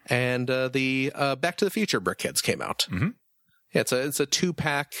 and the Back to the Future Brickheads came out. Mm-hmm. Yeah, it's a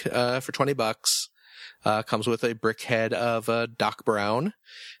 2-pack for $20. Comes with a brickhead of Doc Brown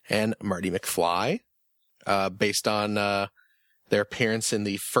and Marty McFly, based on their appearance in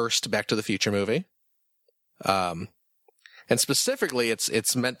the first Back to the Future movie. And specifically,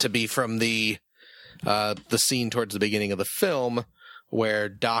 it's meant to be from the scene towards the beginning of the film where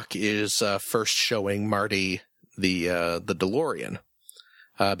Doc is first showing Marty the DeLorean,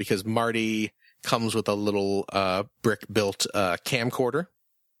 because Marty comes with a little brick-built camcorder,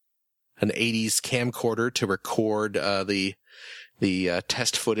 an 80s camcorder to record the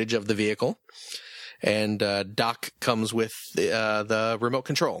test footage of the vehicle, and Doc comes with the remote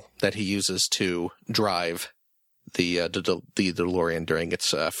control that he uses to drive the DeLorean during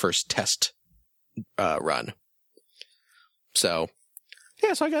its first test run. So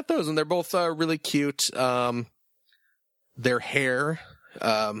I got those, and they're both really cute. Their hair,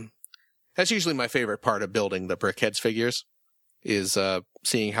 that's usually my favorite part of building the Brickheads figures, is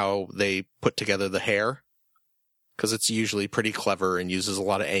seeing how they put together the hair, because it's usually pretty clever and uses a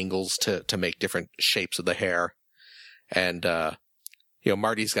lot of angles to make different shapes of the hair. And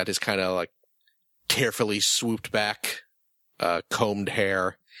Marty's got his kind of like carefully swooped back combed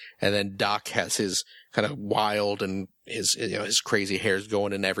hair, and then Doc has his kind of wild and his crazy hair's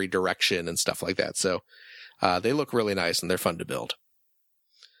going in every direction and stuff like that. So they look really nice, and they're fun to build.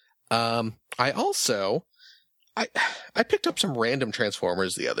 I also, I picked up some random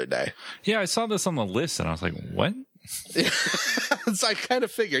Transformers the other day. Yeah, I saw this on the list and I was like, what? So I kind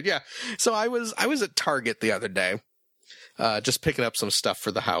of figured, yeah. So I was at Target the other day, just picking up some stuff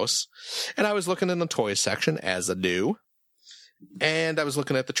for the house, and I was looking in the toys section, as I do, and I was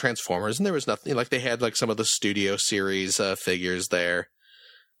looking at the Transformers, and there was nothing, like they had like some of the Studio Series figures there,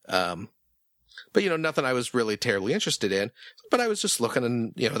 but nothing I was really terribly interested in. But I was just looking,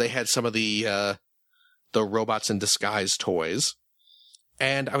 and they had some of the Robots in Disguise toys.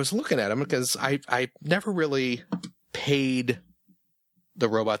 And I was looking at them because I never really paid the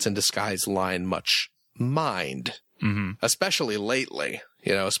Robots in Disguise line much mind, especially lately,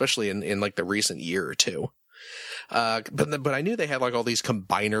 especially in like the recent year or two. But I knew they had like all these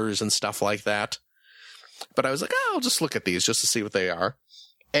combiners and stuff like that. But I was like, I'll just look at these just to see what they are.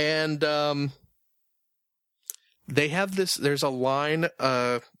 And they have there's a line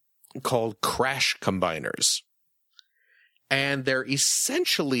called Crash Combiners. And they're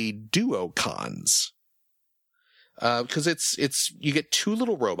essentially Duocons. Because you get two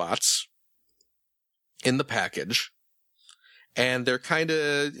little robots in the package, and they're kind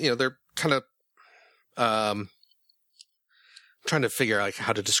of, trying to figure out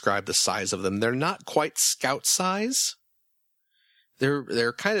how to describe the size of them. They're not quite Scout size.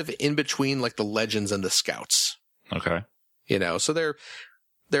 They're kind of in between like the Legends and the Scouts. Okay. So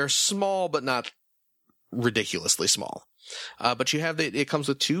they're small, but not ridiculously small. But it comes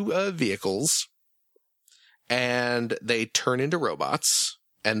with two vehicles, and they turn into robots,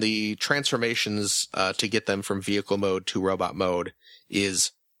 and the transformations to get them from vehicle mode to robot mode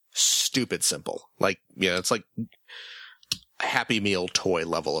is stupid simple. Like, it's like a Happy Meal toy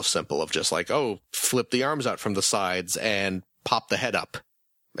level of simple, of just like, flip the arms out from the sides and pop the head up,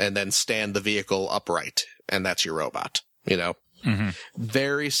 and then stand the vehicle upright, and that's your robot,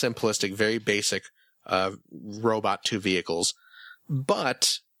 Very simplistic, very basic robot to vehicles,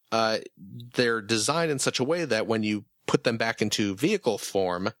 but they're designed in such a way that when you put them back into vehicle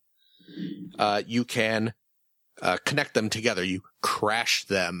form, you can connect them together. You crash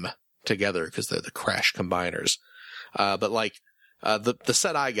them together because they're the Crash Combiners. But like the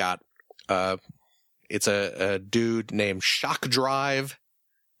set I got, it's a dude named Shock Drive,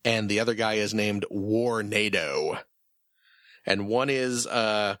 and the other guy is named Warnado, and one's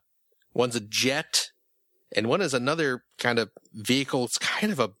a jet, and one is another kind of vehicle. It's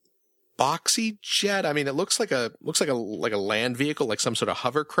kind of a boxy jet. I mean, it looks like a land vehicle, like some sort of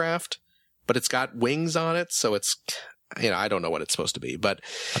hovercraft, but it's got wings on it, so it's I don't know what it's supposed to be. But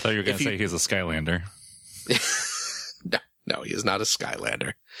I thought you were going to say he's a Skylander. No, he is not a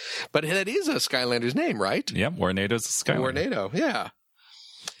Skylander. But that is a Skylander's name, right? Yep, Warnado's a Skylander. Warnado, yeah.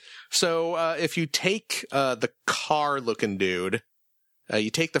 So if you take the car-looking dude, you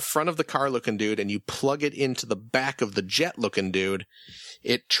take the front of the car-looking dude and you plug it into the back of the jet-looking dude,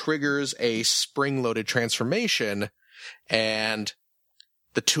 it triggers a spring-loaded transformation, and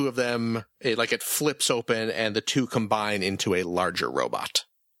the two of them, it flips open, and the two combine into a larger robot.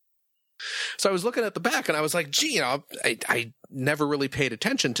 So I was looking at the back, and I was like, gee, I never really paid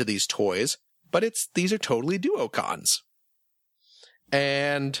attention to these toys, but these are totally Duocons.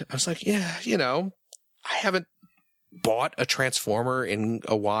 And I was like, yeah, I haven't bought a Transformer in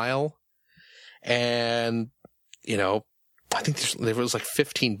a while. And, I think there was like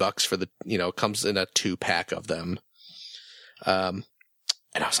 $15 for the, comes in a 2-pack of them. And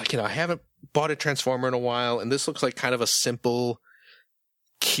I was like, I haven't bought a Transformer in a while, and this looks like kind of a simple,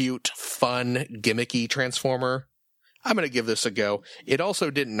 cute, fun, gimmicky Transformer. I'm going to give this a go. It also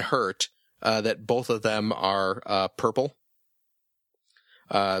didn't hurt that both of them are purple.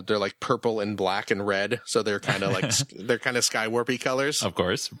 They're like purple and black and red, so they're kind of like they're kind of Skywarpy colors. Of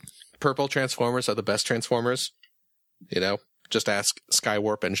course, purple Transformers are the best Transformers. Just ask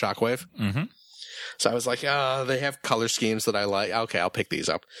Skywarp and Shockwave. Mm-hmm. So I was like, they have color schemes that I like. Okay, I'll pick these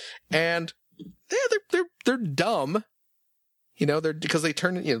up. And yeah, they're dumb. They're because they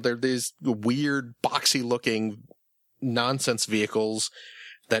turn. They're these weird, boxy looking nonsense vehicles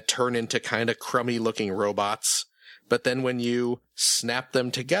that turn into kind of crummy looking robots. But then when you snap them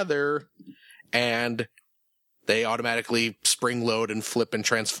together and they automatically spring load and flip and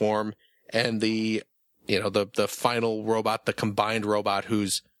transform, and the final robot, the combined robot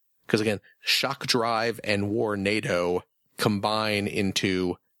because again, Shock Drive and Warnado combine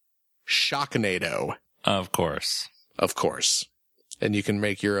into Shocknado. Of course. And you can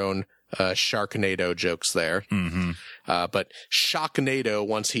make your own Sharknado jokes there. Mm-hmm. But Shocknado,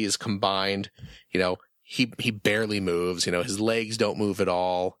 once he is combined, he barely moves. His legs don't move at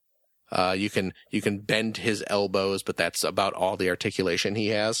all. You can bend his elbows, but that's about all the articulation he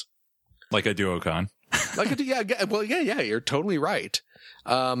has. Like a Duocon. Yeah, you're totally right.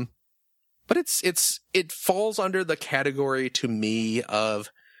 But it falls under the category to me of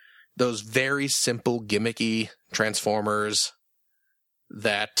those very simple gimmicky Transformers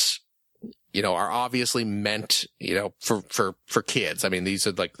that, you know, are obviously meant, you know, for kids. I mean, these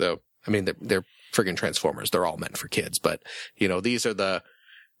are like they're friggin' Transformers. They're all meant for kids, but you know, these are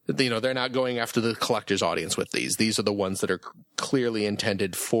they're not going after the collector's audience with these. These are the ones that are clearly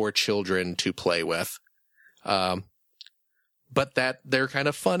intended for children to play with. But that they're kind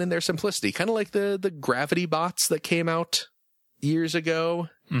of fun in their simplicity, kind of like the Gravity Bots that came out years ago.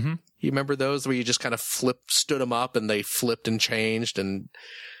 Mm-hmm. You remember those where you just kind of stood them up and they flipped and changed, and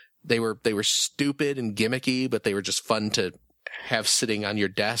they were stupid and gimmicky, but they were just fun to have sitting on your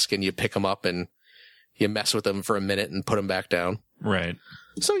desk, and you pick them up and you mess with them for a minute and put them back down. Right.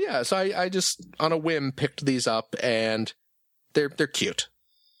 So yeah, I just on a whim picked these up, and they're cute.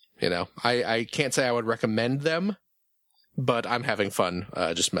 You know, I can't say I would recommend them, but I'm having fun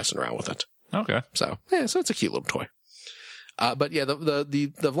just messing around with it. Okay. So yeah, so it's a cute little toy. But yeah,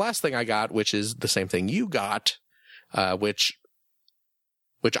 the last thing I got, which is the same thing you got, which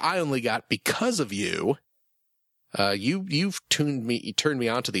I only got because of you. You've turned me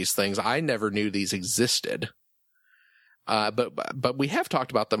onto these things. I never knew these existed. But we have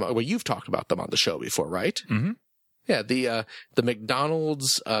talked about them. Well, you've talked about them on the show before, right? Mm-hmm. Yeah, the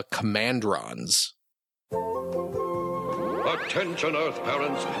McDonald's Commandrons. Attention, Earth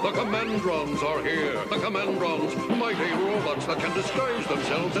parents. The Commandrons are here. The Commandrons, mighty robots that can disguise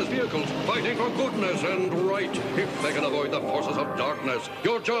themselves as vehicles, fighting for goodness and right, if they can avoid the forces of darkness.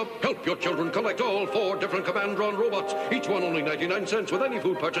 Your job, help your children collect all 4 different Commandron robots, each one only 99 cents with any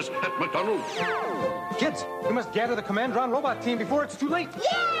food purchase at McDonald's. Kids, you must gather the Commandron robot team before it's too late.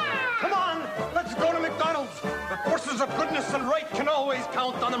 Yeah! Come on, let's go to McDonald's. The forces of goodness and right can always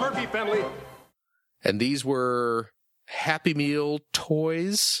count on the Murphy family. And these were Happy Meal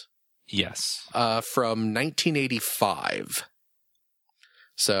toys. Yes. From 1985.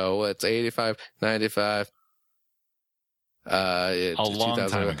 So it's 85, 95. A long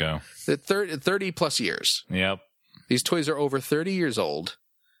time ago. 30 plus years. Yep. These toys are over 30 years old.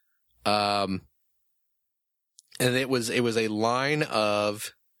 And it was a line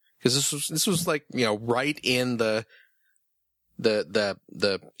of, because this was like, you know, right in the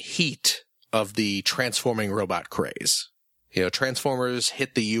heat of the transforming robot craze. You know, Transformers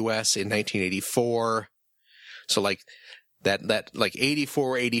hit the US in 1984. So like that like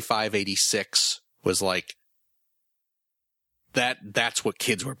 84, 85, 86 was like that's what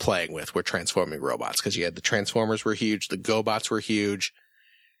kids were playing with, were transforming robots, because you had the Transformers were huge, the GoBots were huge.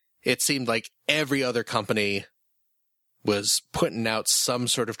 It seemed like every other company was putting out some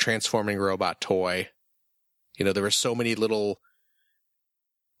sort of transforming robot toy. You know, there were so many little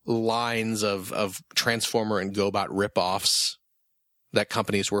lines of Transformer and GoBot ripoffs that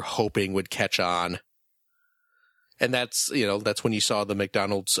companies were hoping would catch on. And that's when you saw the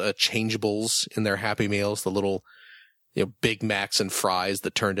McDonald's changeables in their Happy Meals, the little, you know, Big Macs and fries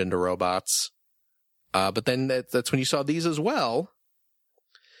that turned into robots. But then that's when you saw these as well.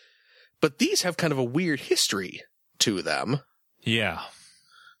 But these have kind of a weird history to them. Yeah.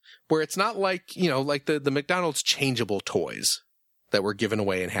 Where it's not like, you know, like the McDonald's changeable toys that were given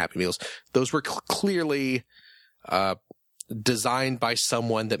away in Happy Meals. Those were clearly designed by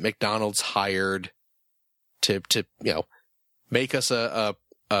someone that McDonald's hired to you know, make us a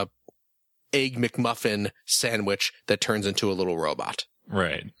Egg McMuffin sandwich that turns into a little robot.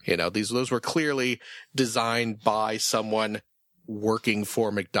 Right. You know, those were clearly designed by someone working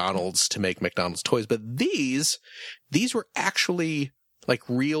for McDonald's to make McDonald's toys. But these were actually like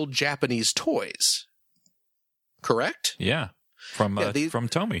real Japanese toys. Correct? Yeah. From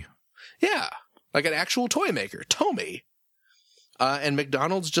Tomy. Yeah. Like an actual toy maker, Tomy. And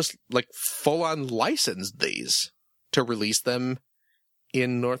McDonald's just like full on licensed these to release them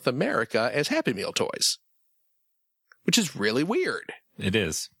in North America as Happy Meal toys, which is really weird. It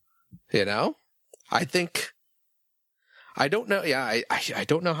is. You know, I don't know. Yeah. I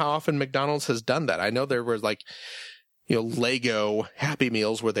don't know how often McDonald's has done that. I know there were like, you know, Lego Happy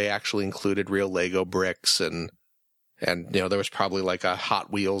Meals where they actually included real Lego bricks, and you know, there was probably like a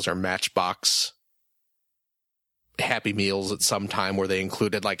Hot Wheels or Matchbox Happy Meals at some time where they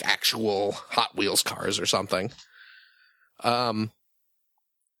included like actual Hot Wheels cars or something. But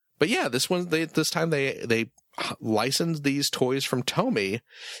yeah, this time they licensed these toys from Tomy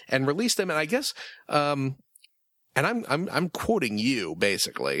and released them. And I guess, and I'm quoting you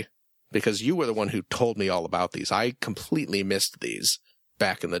basically, because you were the one who told me all about these. I completely missed these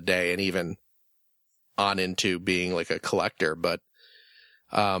back in the day, and even on into being like a collector. But,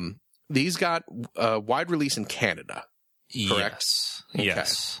 these got wide release in Canada, correct? Yes. Okay.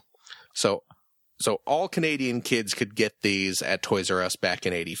 Yes. So all Canadian kids could get these at Toys R Us back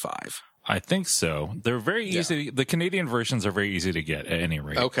in 85. I think so. They're very easy. The Canadian versions are very easy to get at any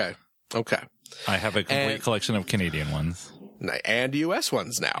rate. Okay. I have a complete collection of Canadian ones. And U.S.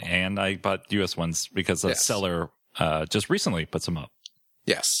 ones now. And I bought U.S. ones because the seller just recently put some up.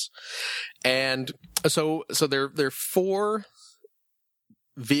 Yes. And so there are 4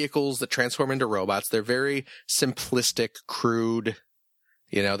 vehicles that transform into robots. They're very simplistic, crude.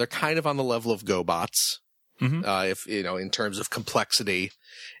 You know, they're kind of on the level of GoBots. If you know, in terms of complexity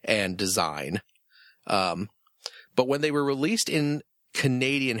and design. But when they were released in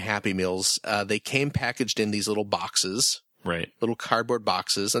Canadian Happy Meals, they came packaged in these little boxes. Right. Little cardboard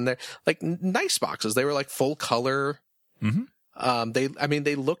boxes, and they're like nice boxes. They were like full color.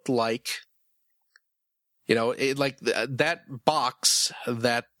 They looked like, you know, that box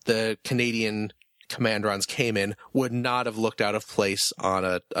that the Canadian Commandrons came in would not have looked out of place on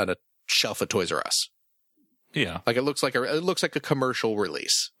a shelf at Toys R Us. Yeah. Like it looks like a commercial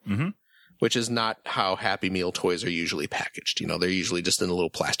release. Which is not how Happy Meal toys are usually packaged. You know, they're usually just in a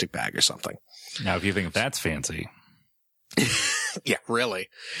little plastic bag or something. Now, if you think that's fancy. Yeah, really.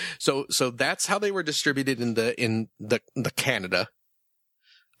 So that's how they were distributed in the Canada.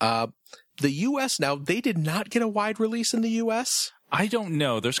 The US now, they did not get a wide release in the US. I don't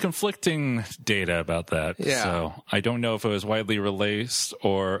know. There's conflicting data about that. Yeah. So I don't know if it was widely released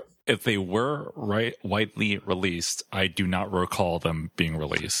or if they were widely released. I do not recall them being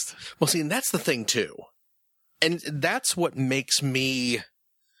released. Well, see, and that's the thing too. And that's what makes me,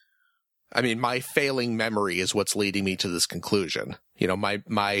 I mean, my failing memory is what's leading me to this conclusion. You know, my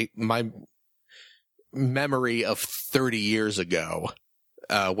memory of 30 years ago,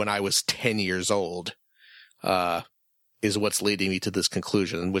 when I was 10 years old, is what's leading me to this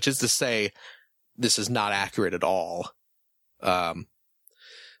conclusion, which is to say, this is not accurate at all.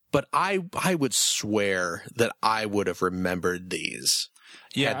 But I would swear that I would have remembered these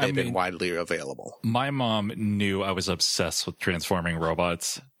had they been widely available. My mom knew I was obsessed with transforming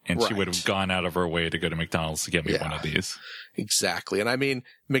robots, and she would have gone out of her way to go to McDonald's to get me one of these. Exactly. And I mean,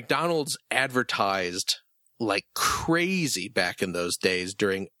 McDonald's advertised like crazy back in those days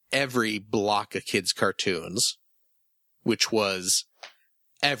during every block of kids' cartoons, which was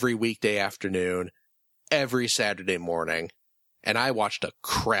every weekday afternoon, every Saturday morning. And I watched a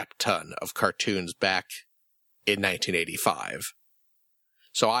crap ton of cartoons back in 1985.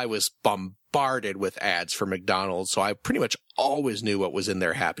 So I was bombarded with ads for McDonald's, so I pretty much always knew what was in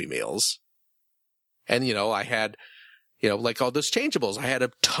their Happy Meals. And, you know, I had, you know, like all those changeables. I had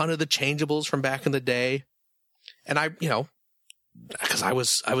a ton of the changeables from back in the day. And I, you know, because I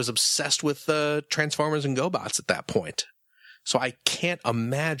was obsessed with Transformers and GoBots at that point. So I can't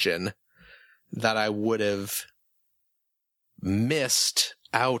imagine that I would have missed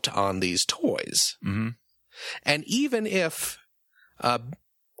out on these toys. And even if I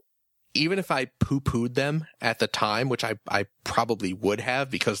poo-pooed them at the time, which I probably would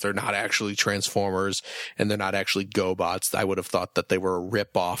have because they're not actually Transformers and they're not actually GoBots, I would have thought that they were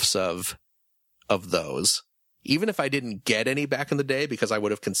rip-offs of those. Even if I didn't get any back in the day because I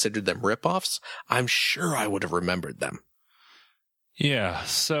would have considered them rip-offs, I'm sure I would have remembered them. Yeah,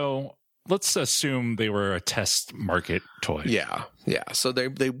 so let's assume they were a test market toy. Yeah. So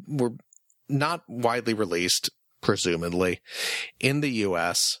they were not widely released, presumably, in the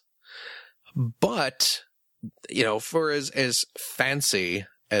U.S., but, you know, for as fancy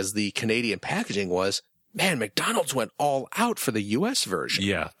as the Canadian packaging was, man, McDonald's went all out for the U.S. version.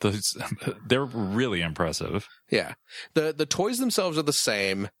 Yeah, they're really impressive. Yeah. The toys themselves are the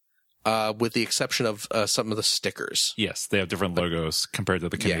same, with the exception of some of the stickers. Yes, they have different logos compared to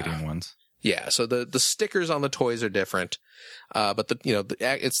the Canadian ones. Yeah, so the stickers on the toys are different, but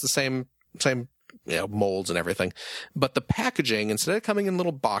it's the same molds and everything. But the packaging, instead of coming in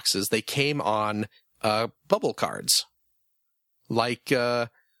little boxes, they came on bubble cards. Like,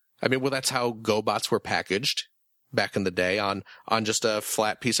 that's how GoBots were packaged back in the day, on just a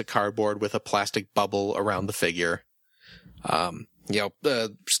flat piece of cardboard with a plastic bubble around the figure.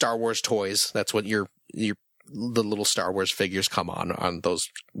 Star Wars toys, that's what the little Star Wars figures come on those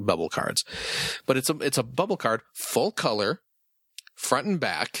bubble cards. But it's a bubble card, full color, front and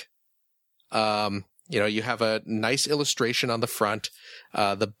back. You have a nice illustration on the front.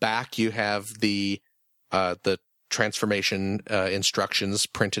 The back, you have the transformation instructions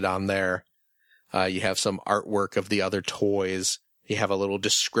printed on there. You have some artwork of the other toys. You have a little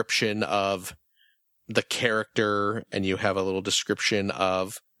description of the character, and you have a little description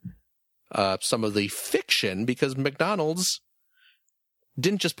of some of the fiction, because McDonald's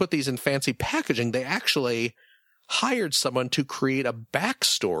didn't just put these in fancy packaging. They actually hired someone to create a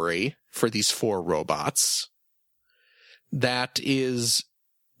backstory for these 4 robots that is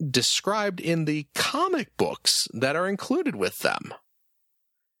described in the comic books that are included with them.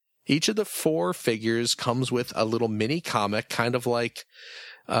 Each of the 4 figures comes with a little mini comic, kind of like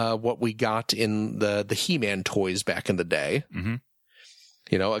what we got in the He-Man toys back in the day. Mm-hmm.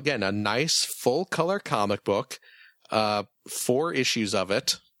 You know, again, a nice full-color comic book, 4 issues of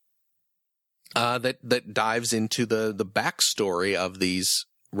it, that dives into the backstory of these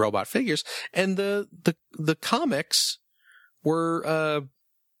robot figures. And the comics were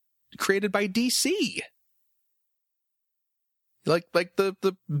created by DC. Like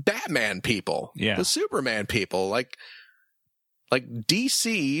the Batman people, the Superman people, like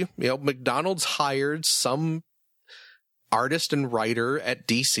DC, you know, McDonald's hired some artist and writer at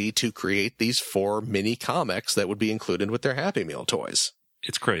DC to create these 4 mini comics that would be included with their Happy Meal toys.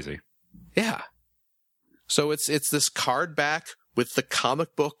 It's crazy. Yeah. So it's this card back with the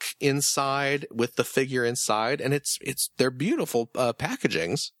comic book inside, with the figure inside, and they're beautiful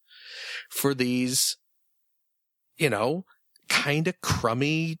packagings for these, you know, kind of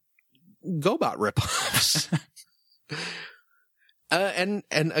crummy GoBot ripoffs. And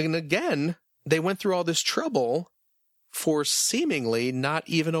again, they went through all this trouble for seemingly not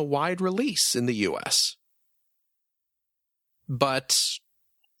even a wide release in the US. But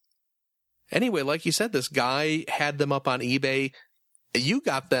anyway, like you said, this guy had them up on eBay. You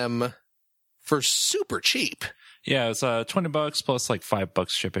got them for super cheap. Yeah, it's $20 plus like $5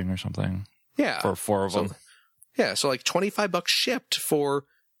 shipping or something. Yeah, for 4 of them. Yeah, so like $25 shipped for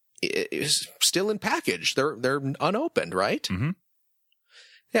still in package. They're unopened, right? Mm-hmm.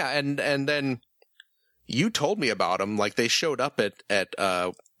 Yeah, and then you told me about them. Like they showed up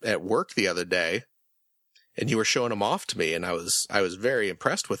at work the other day, and you were showing them off to me, and I was very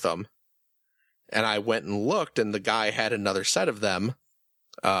impressed with them. And I went and looked, and the guy had another set of them.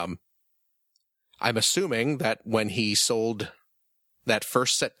 I'm assuming that when he sold that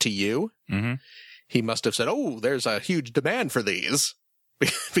first set to you, mm-hmm. he must have said, "Oh, there's a huge demand for these,"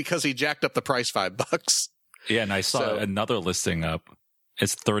 because he jacked up the price $5. Yeah, and I saw another listing up.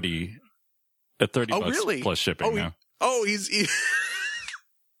 It's $30 really? plus shipping now. He's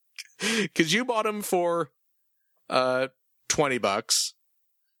because you bought them for $20.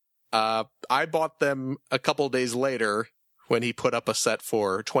 I bought them a couple days later when he put up a set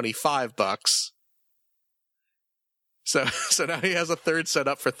for $25. So now he has a third set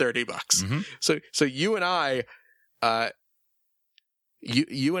up for $30. Mm-hmm. So you and I,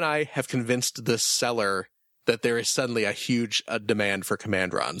 you and I have convinced the seller that there is suddenly a huge demand for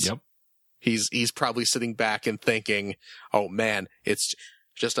command runs. Yep. He's probably sitting back and thinking, "Oh man, it's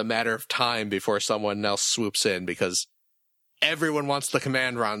just a matter of time before someone else swoops in because everyone wants the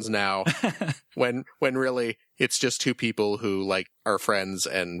command runs now." when really it's just 2 people who like are friends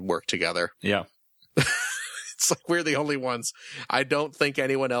and work together. Yeah. It's like we're the only ones. I don't think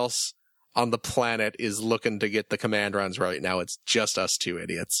anyone else on the planet is looking to get the command runs right now. It's just us 2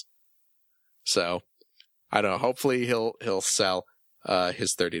 idiots. So I don't know. Hopefully he'll sell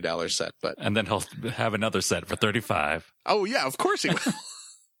his $30 set, and then he'll have another set for $35. Oh yeah, of course he will.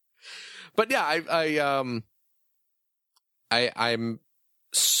 But yeah, I'm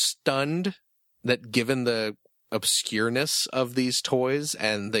stunned that given the obscureness of these toys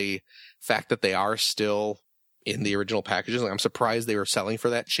and the fact that they are still in the original packages, I'm surprised they were selling for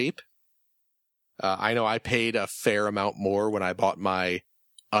that cheap. I know I paid a fair amount more when I bought my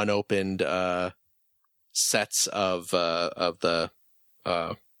unopened sets of the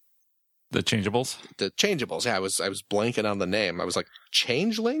changeables. The changeables. Yeah, I was blanking on the name. I was like,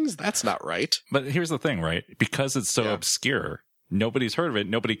 changelings? That's not right. But here's the thing, right? Because it's so obscure, nobody's heard of it.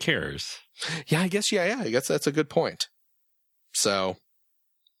 Nobody cares. Yeah, I guess. Yeah. I guess that's a good point. So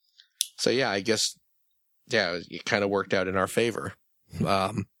yeah, I guess. Yeah, it kind of worked out in our favor.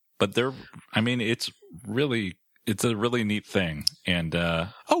 But it's a really neat thing. And,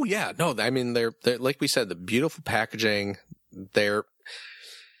 oh yeah, no, I mean, they're like we said, the beautiful packaging, they're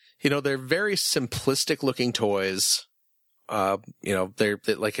very simplistic looking toys. They're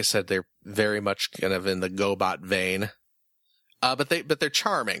like I said, they're very much kind of in the GoBot vein. But they're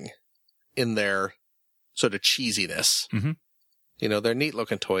charming in their sort of cheesiness. Mm-hmm. They're neat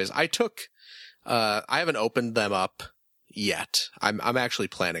looking toys. I haven't opened them up yet. I'm actually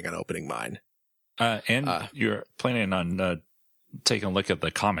planning on opening mine. And you're planning on taking a look at the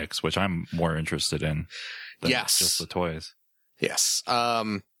comics, which I'm more interested in than just the toys. Yes.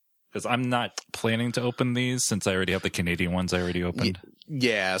 Because I'm not planning to open these since I already have the Canadian ones I already opened.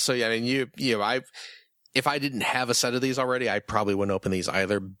 Yeah. So yeah, I mean, if I didn't have a set of these already, I probably wouldn't open these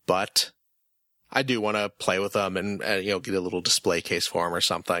either, but I do want to play with them and get a little display case for them or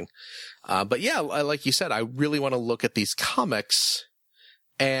something. But yeah, like you said, I really want to look at these comics.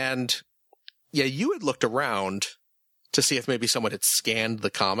 And yeah, you had looked around to see if maybe someone had scanned the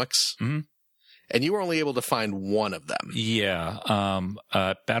comics. Mm-hmm. And you were only able to find one of them. Yeah.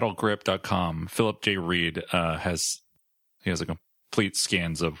 Battlegrip.com. Philip J. Reed has a complete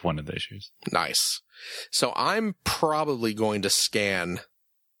scans of one of the issues. Nice. So I'm probably going to scan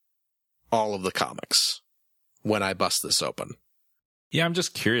all of the comics when I bust this open. Yeah, I'm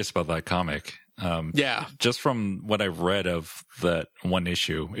just curious about that comic. Yeah. Just from what I've read of that one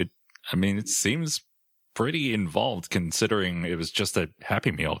issue, it seems pretty involved considering it was just a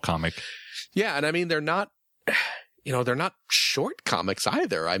Happy Meal comic. Yeah, and I mean, they're not short comics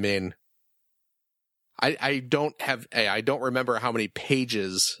either. I mean, I don't remember how many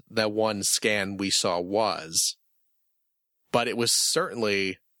pages that one scan we saw was, but it was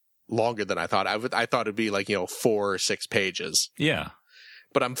certainly longer than I thought. I thought it'd be like, 4 or 6 pages. Yeah.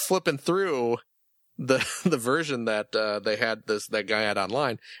 But I'm flipping through the version that that guy had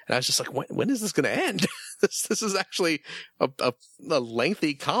online, and I was just like, when is this going to end? This is actually a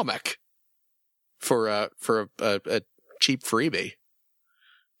lengthy comic for a cheap freebie.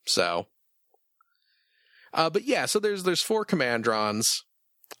 So, but yeah, so there's 4 Commandrons.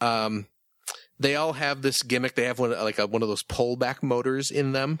 They all have this gimmick. They have one of those pullback motors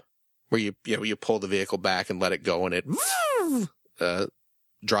in them, where you pull the vehicle back and let it go, and it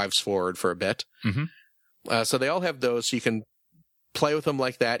drives forward for a bit. Mm-hmm. So they all have those, so you can play with them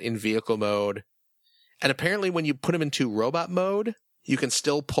like that in vehicle mode. And apparently when you put them into robot mode, you can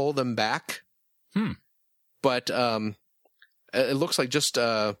still pull them back. But it looks like just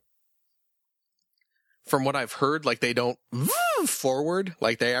from what I've heard, like they don't forward,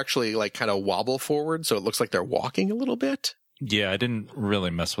 like they actually like kind of wobble forward, so it looks like they're walking a little bit. Yeah, I didn't really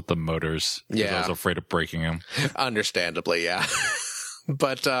mess with the motors. Yeah. I was afraid of breaking them. Understandably, yeah.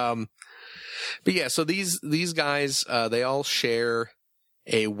 But yeah, so these guys, they all share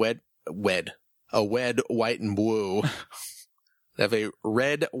a white and blue. They have a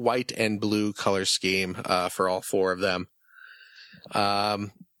red, white, and blue color scheme for all 4 of them. You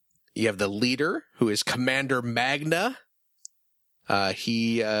have the leader, who is Commander Magna.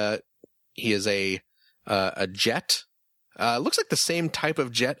 He is a jet. Looks like the same type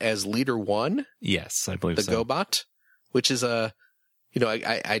of jet as Leader 1. Yes, I believe the so. GoBot, which is I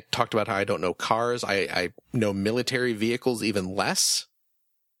talked about how I don't know cars. I know military vehicles even less.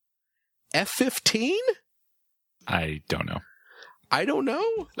 F-15? I don't know. I don't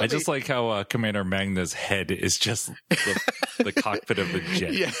know. I just like how Commander Magna's head is just the cockpit of the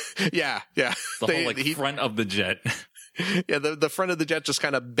jet. Yeah. The whole front of the jet. Yeah, the front of the jet just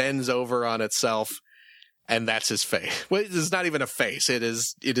kind of bends over on itself, and that's his face. Well, it's not even a face. It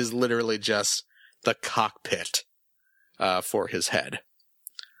is literally just the cockpit for his head.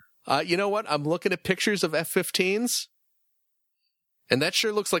 You know what? I'm looking at pictures of F-15s, and that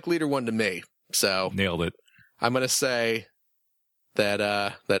sure looks like Leader 1 to me. So nailed it. I'm going to say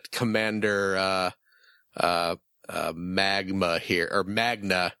that Commander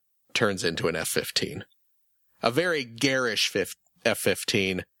Magna turns into an F-15. A very garish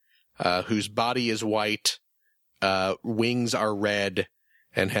F-15, whose body is white, wings are red,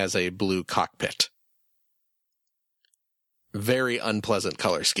 and has a blue cockpit. Very unpleasant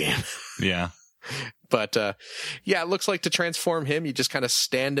color scheme. Yeah. But, yeah, it looks like to transform him, you just kind of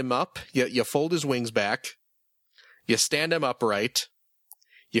stand him up. You fold his wings back. You stand him upright.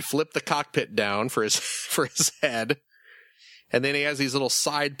 You flip the cockpit down for his head. And then he has these little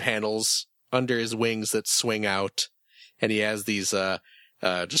side panels under his wings that swing out. And he has these,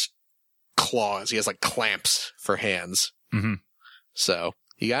 just claws. He has like clamps for hands. Mm-hmm. So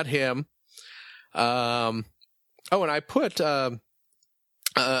you got him. And I put, if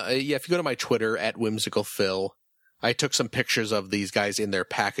you go to my Twitter at WhimsicalPhil, I took some pictures of these guys in their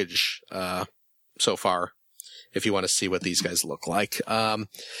package, so far, if you want to see what these guys look like.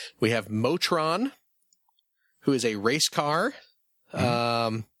 We have Motron, who is a race car.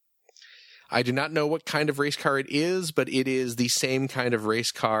 Mm-hmm. I do not know what kind of race car it is, but it is the same kind of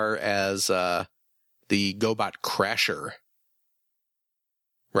race car as the GoBot Crasher.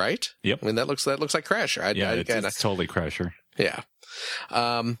 Right? Yep. I mean, that looks like Crasher. It's totally Crasher. Yeah.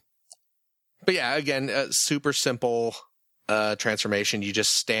 But yeah, again, super simple transformation. You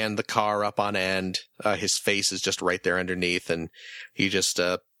just stand the car up on end. His face is just right there underneath, and you just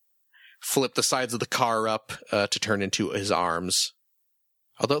flip the sides of the car up to turn into his arms.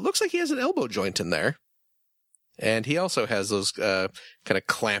 Although it looks like he has an elbow joint in there. And he also has those kind of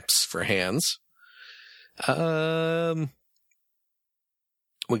clamps for hands.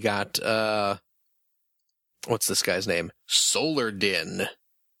 We got, what's this guy's name? Solardin.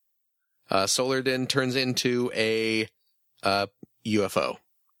 Solardin turns into a UFO.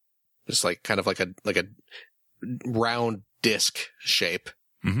 Just like kind of like a round disc shape.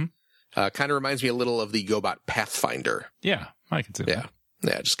 Mm-hmm. Kind of reminds me a little of the GoBot Pathfinder. Yeah, I can see that.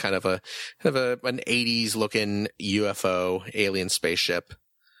 Yeah, just kind of an 80s looking UFO alien spaceship.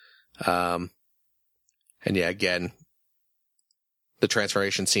 And yeah, again, the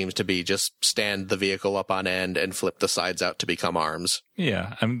transformation seems to be just stand the vehicle up on end and flip the sides out to become arms.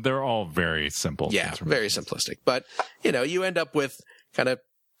 Yeah, I mean, they're all very simple. Yeah, very simplistic. But, you end up with kind of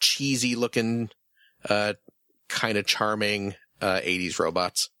cheesy looking, kind of charming 80s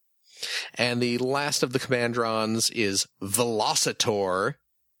robots. And the last of the Commandrons is Velocitor,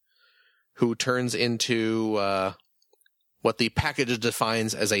 who turns into what the package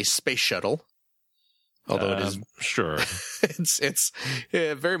defines as a space shuttle. Although it is sure, it's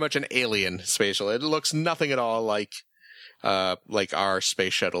very much an alien space shuttle. It looks nothing at all like our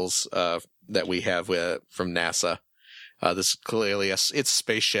space shuttles that we have from NASA. This is clearly it's a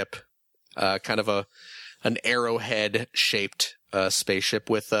spaceship, kind of an arrowhead shaped spaceship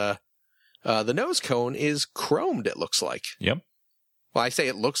with the nose cone is chromed. It looks like. Yep. Well, I say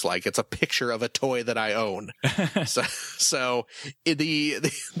it looks like it's a picture of a toy that I own. so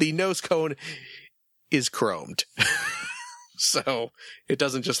the nose cone is chromed. So it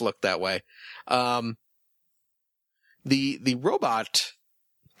doesn't just look that way. The robot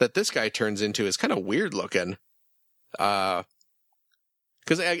that this guy turns into is kind of weird looking. Because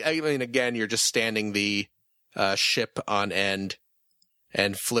I mean, again, you're just standing the ship on end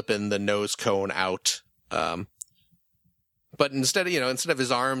and flipping the nose cone out. But instead of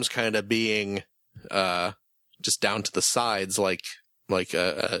his arms kind of being just down to the sides like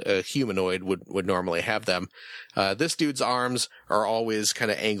a humanoid would normally have them, this dude's arms are always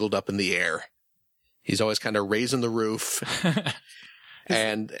kind of angled up in the air. He's always kind of raising the roof.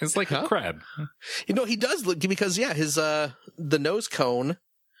 And it's like a crab. He does look, because his the nose cone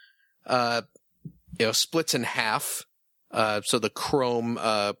splits in half. So the chrome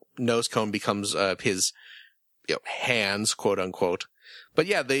nose cone becomes his hands, quote unquote. But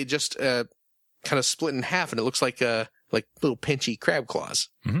yeah, they just kind of split in half, and it looks like little pinchy crab claws.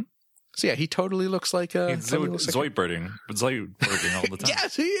 Mm-hmm. So yeah, he totally looks like he's Zoidbirding all the time.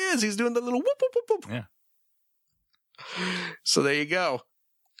 Yes, he is. He's doing the little whoop whoop whoop whoop. Yeah. So there you go.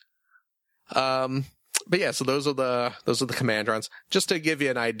 But yeah, so those are the Commandrons. Just to give you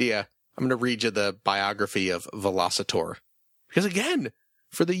an idea, I'm going to read you the biography of Velocitor. Because again,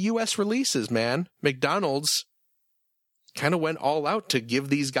 for the US releases, man, McDonald's kind of went all out to give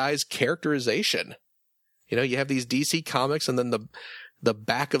these guys characterization. You have these DC comics, and then the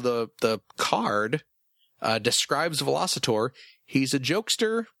back of the card describes Velocitor. He's a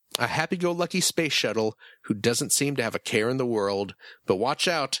jokester, a happy-go-lucky space shuttle who doesn't seem to have a care in the world. But watch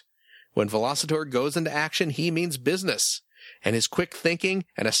out. When Velocitor goes into action, he means business. And his quick thinking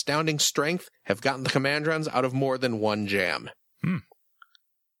and astounding strength have gotten the Commandrons out of more than one jam.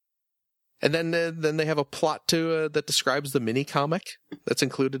 And then they have a plot that describes the mini comic that's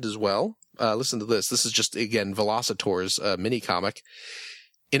included as well. Listen to this. This is just, again, Velocitor's mini comic.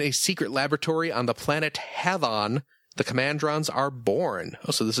 In a secret laboratory on the planet Havon, the Commandrons are born.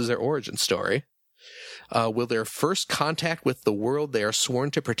 Oh, so this is their origin story. Will their first contact with the world they are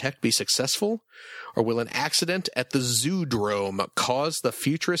sworn to protect be successful? Or will an accident at the Zoodrome cause the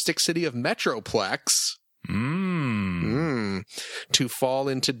futuristic city of Metroplex to fall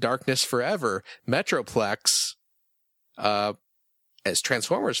into darkness forever? Metroplex, as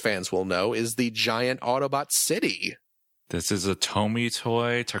Transformers fans will know, is the giant Autobot city. This is a Tomy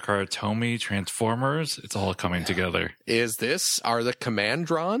toy, Takara Tomy, Transformers. It's all coming together. Are the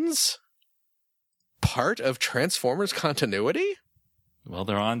Commandrons part of Transformers continuity? Well,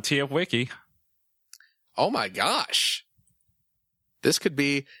 they're on TF Wiki. Oh my gosh. This could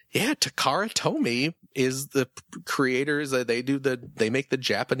be, Takara Tomy is the creators that they make the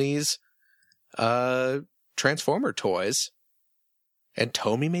Japanese Transformer toys. And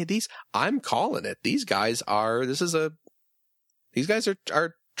Tomy made these. I'm calling it. These guys are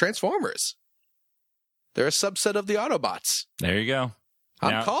Transformers. They're a subset of the Autobots. There you go.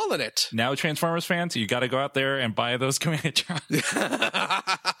 I'm calling it. Now, Transformers fans, you got to go out there and buy those Commandrons.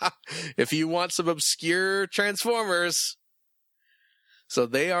 If you want some obscure Transformers. So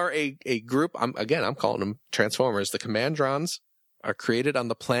they are a group. I'm calling them Transformers. The Commandrons are created on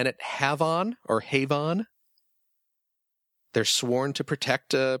the planet Havon or Havon. They're sworn to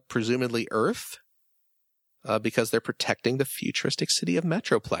protect, presumably, Earth, because they're protecting the futuristic city of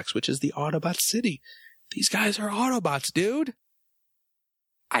Metroplex, which is the Autobot city. These guys are Autobots, dude.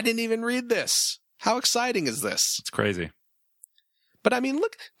 I didn't even read this. How exciting is this? It's crazy. But I mean,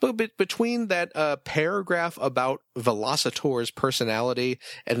 look, between that paragraph about Velocitor's personality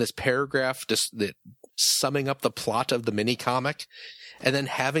and this paragraph just summing up the plot of the mini comic, and then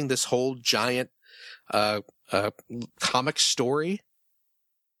having this whole giant comic story,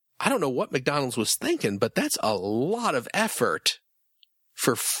 I don't know what McDonald's was thinking, but that's a lot of effort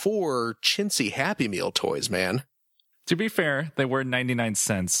for 4 chintzy Happy Meal toys, man. To be fair, they were 99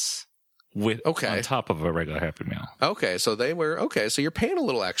 cents on top of a regular Happy Meal. Okay, so they were so you're paying a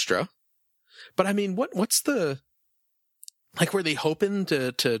little extra. But I mean, what's the, like, were they hoping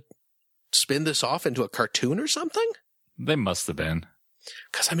to spin this off into a cartoon or something? They must have been.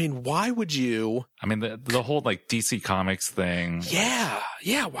 Because I mean, why would you? I mean, the whole like DC Comics thing. Yeah.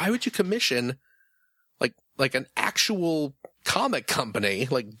 Why would you commission like an actual comic company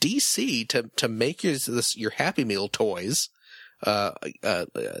like DC to make your Happy Meal toys? Give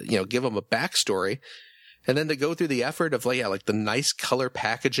them a backstory, and then to go through the effort of like the nice color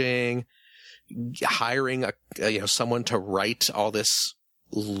packaging, hiring someone to write all this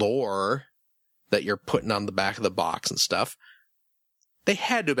lore that you're putting on the back of the box and stuff. They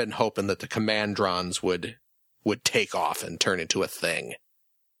had to have been hoping that the Commandrons would take off and turn into a thing.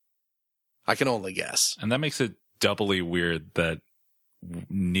 I can only guess. And that makes it doubly weird that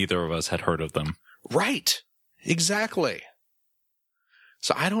neither of us had heard of them. Right. Exactly.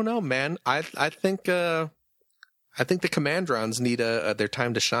 So I don't know, man. I think the Commandrons need their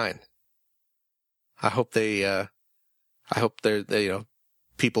time to shine. I hope they're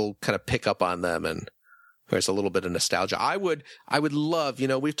people kind of pick up on them, and there's a little bit of nostalgia. I would love,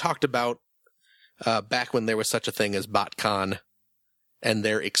 we've talked about back when there was such a thing as BotCon and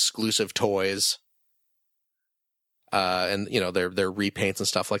their exclusive toys, and their repaints and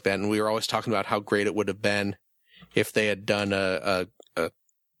stuff like that. And we were always talking about how great it would have been if they had done a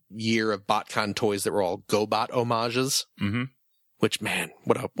year of BotCon toys that were all GoBot homages. Mm-hmm. Which, man,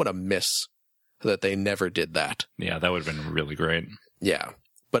 what a miss that they never did that. Yeah, that would have been really great. Yeah,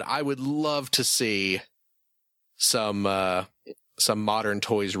 but I would love to see some modern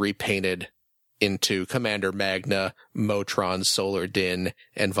toys repainted into Commander Magna, Motron, Solar Din,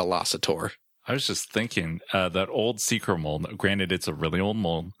 and Velocitor. I was just thinking that old Seeker mold. Granted, it's a really old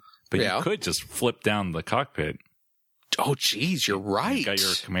mold, but you could just flip down the cockpit. Oh, geez, you're right. You got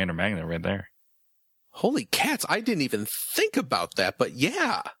your Commander Magna right there. Holy cats, I didn't even think about that, but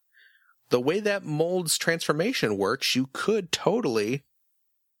yeah. The way that mold's transformation works, you could totally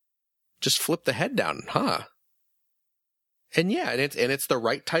just flip the head down, huh? And yeah, and it's the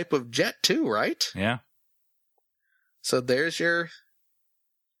right type of jet too, right? Yeah. So there's your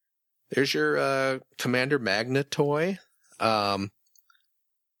Commander Magna toy.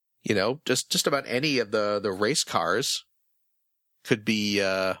 Just about any of the race cars could be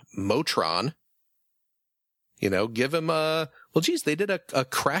Motron. Give him they did a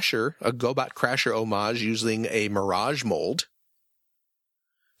Crasher, a GoBot Crasher homage using a Mirage mold.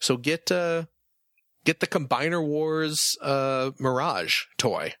 So get the Combiner Wars Mirage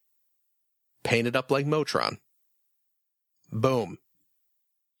toy. Paint it up like Motron. Boom.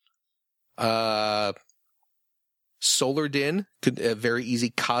 Solar Din could a very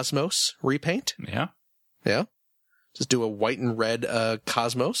easy Cosmos repaint. Yeah. Yeah. Just do a white and red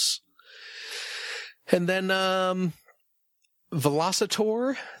Cosmos. And then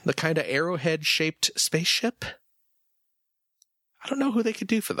Velocitor, the kind of arrowhead-shaped spaceship. I don't know who they could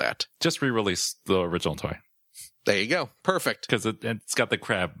do for that. Just re-release the original toy. There you go. Perfect. Because it's got the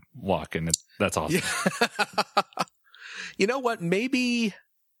crab walk, and that's awesome. Yeah. You know what? Maybe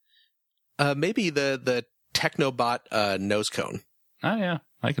the Technobot nose cone. Oh yeah,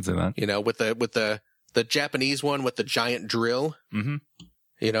 I can see that. With the Japanese one with the giant drill. Mm-hmm.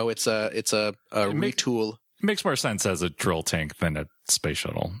 It's a retool. It makes more sense as a drill tank than a space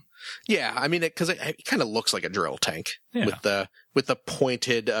shuttle. Yeah, I mean, because it kind of looks like a drill tank with the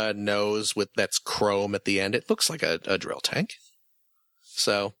pointed nose that's chrome at the end. It looks like a drill tank.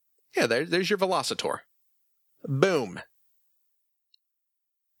 So yeah, there's your Velocitor. Boom.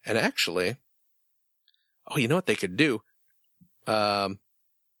 And actually, you know what they could do? Well,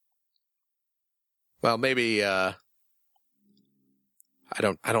 maybe. I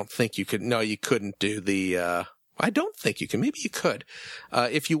don't think you could. No, you couldn't do the. I don't think you can. Maybe you could,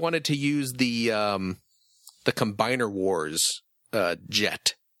 if you wanted to use the Combiner Wars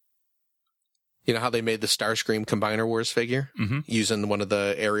jet. You know how they made the Starscream Combiner Wars figure using one of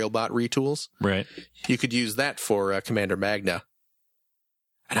the Aerialbot retools, right? You could use that for Commander Magna.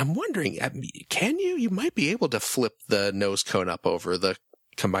 And I'm wondering, can you? You might be able to flip the nose cone up over the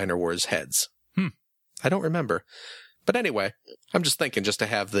Combiner Wars heads. I don't remember. But anyway, I'm just thinking just to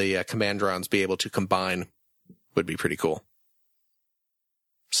have the Commandrons be able to combine would be pretty cool.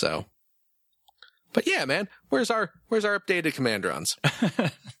 So, but yeah, man, where's our updated Commandrons?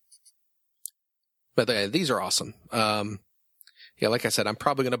 But these are awesome. Yeah, like I said, I'm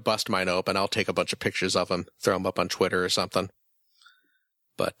probably going to bust mine open. I'll take a bunch of pictures of them, throw them up on Twitter or something.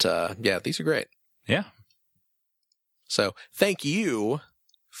 But yeah, these are great. Yeah. So thank you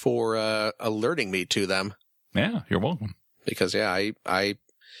for alerting me to them. Yeah, you're welcome. Because yeah, I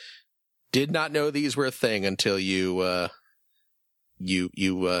did not know these were a thing until you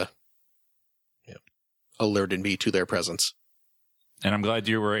alerted me to their presence. And I'm glad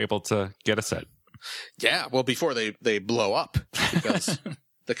you were able to get a set. Yeah, well, before they blow up, because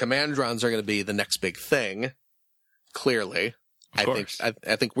the Commandrons are going to be the next big thing. Clearly, Of course.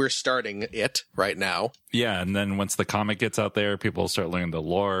 I think we're starting it right now. Yeah, and then once the comic gets out there, people will start learning the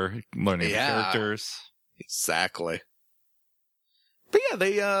lore, learning the characters. Exactly. But yeah,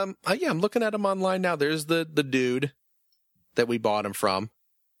 they I'm looking at them online now. There's the dude that we bought him from.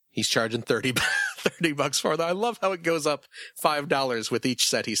 He's charging $30 for them. I love how it goes up $5 with each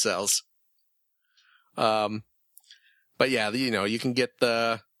set he sells. But yeah, you can get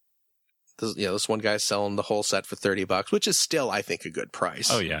this one guy's selling the whole set for $30, which is still, I think, a good price.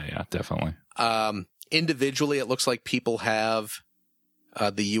 Oh yeah, definitely. Individually, it looks like people have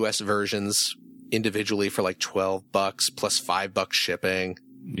the US versions individually for like $12 plus $5 shipping.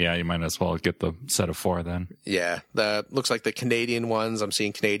 Yeah, you might as well get the set of 4 then. Yeah, looks like the Canadian ones. I'm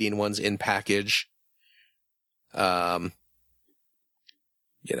seeing Canadian ones in package. They're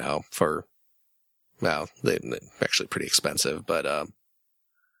actually pretty expensive, but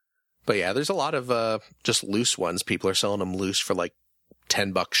yeah, there's a lot of just loose ones. People are selling them loose for like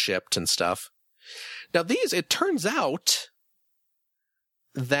 $10 shipped and stuff. Now it turns out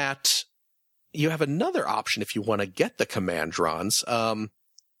that you have another option if you want to get the Commandrons.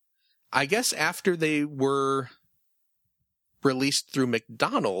 I guess after they were released through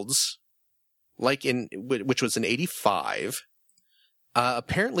McDonald's, which was in 1985,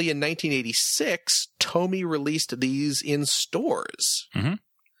 apparently in 1986, Tomy released these in stores. Mm-hmm.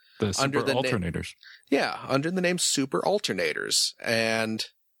 The Super Alternators. Under the name Super Alternators. And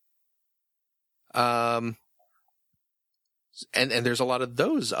there's a lot of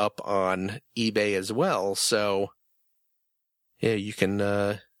those up on eBay as well. So yeah, you can,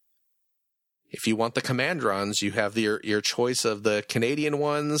 if you want the Commandrons, you have your choice of the Canadian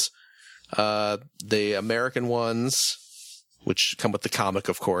ones, the American ones, which come with the comic,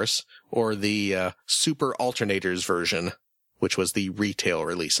 of course, or the Super Alternators version, which was the retail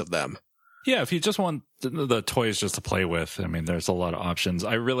release of them. Yeah, if you just want the toys just to play with, I mean, there's a lot of options.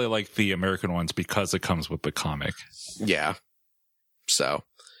 I really like the American ones because it comes with the comic. Yeah. So,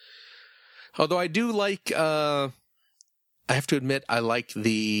 although I do like, I have to admit, I like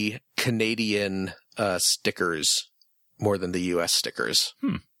the Canadian stickers more than the US stickers.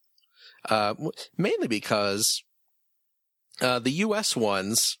 Mainly because the US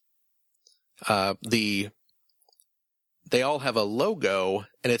ones, they all have a logo,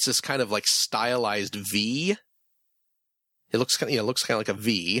 and it's this kind of like stylized V. It looks kind of like a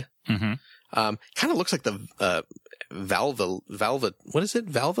V. Mm-hmm. Kind of looks like the what is it?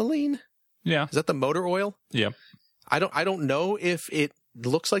 Valvoline? Yeah. Is that the motor oil? Yeah. I don't know if it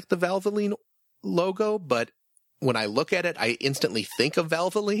looks like the Valvoline logo, but when I look at it, I instantly think of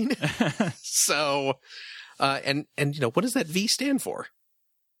Valvoline. So, and what does that V stand for?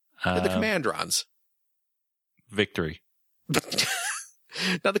 The Commandrons. Victory.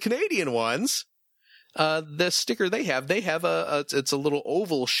 Now the Canadian ones, the sticker they have it's a little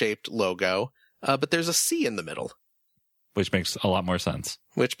oval shaped logo, but there's a C in the middle. Which makes a lot more sense.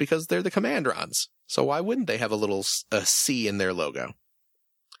 Because they're the Commandrons. So why wouldn't they have a C in their logo?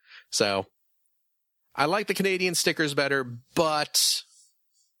 So I like the Canadian stickers better, but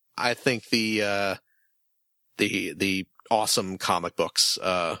I think the awesome comic books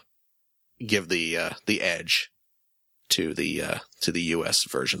give the edge to the US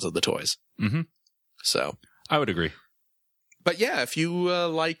versions of the toys. Mm-hmm. So I would agree. But yeah, if you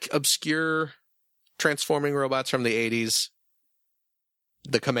like obscure transforming robots from the 80s,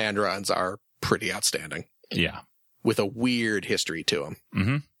 the Commandrons are pretty outstanding. Yeah. With a weird history to them.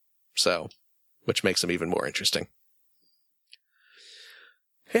 Mm-hmm. So, which makes them even more interesting.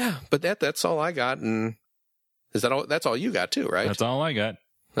 Yeah, but that's all I got. And is that all? That's all you got too, right? That's all I got.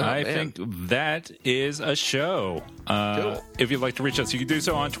 I think that is a show. Cool. If you'd like to reach us, you can do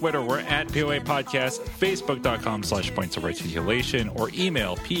so on Twitter. We're at POA Podcast, Facebook.com/Points of Articulation, or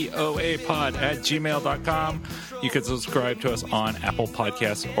email POApod@gmail.com. You can subscribe to us on Apple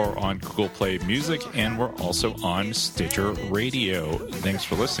Podcasts or on Google Play Music, and we're also on Stitcher Radio. Thanks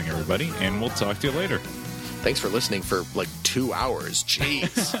for listening, everybody, and we'll talk to you later. Thanks for listening for like 2 hours.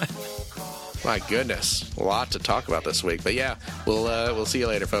 Jeez. My goodness. A lot to talk about this week. But yeah, we'll see you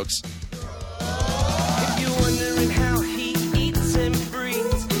later, folks.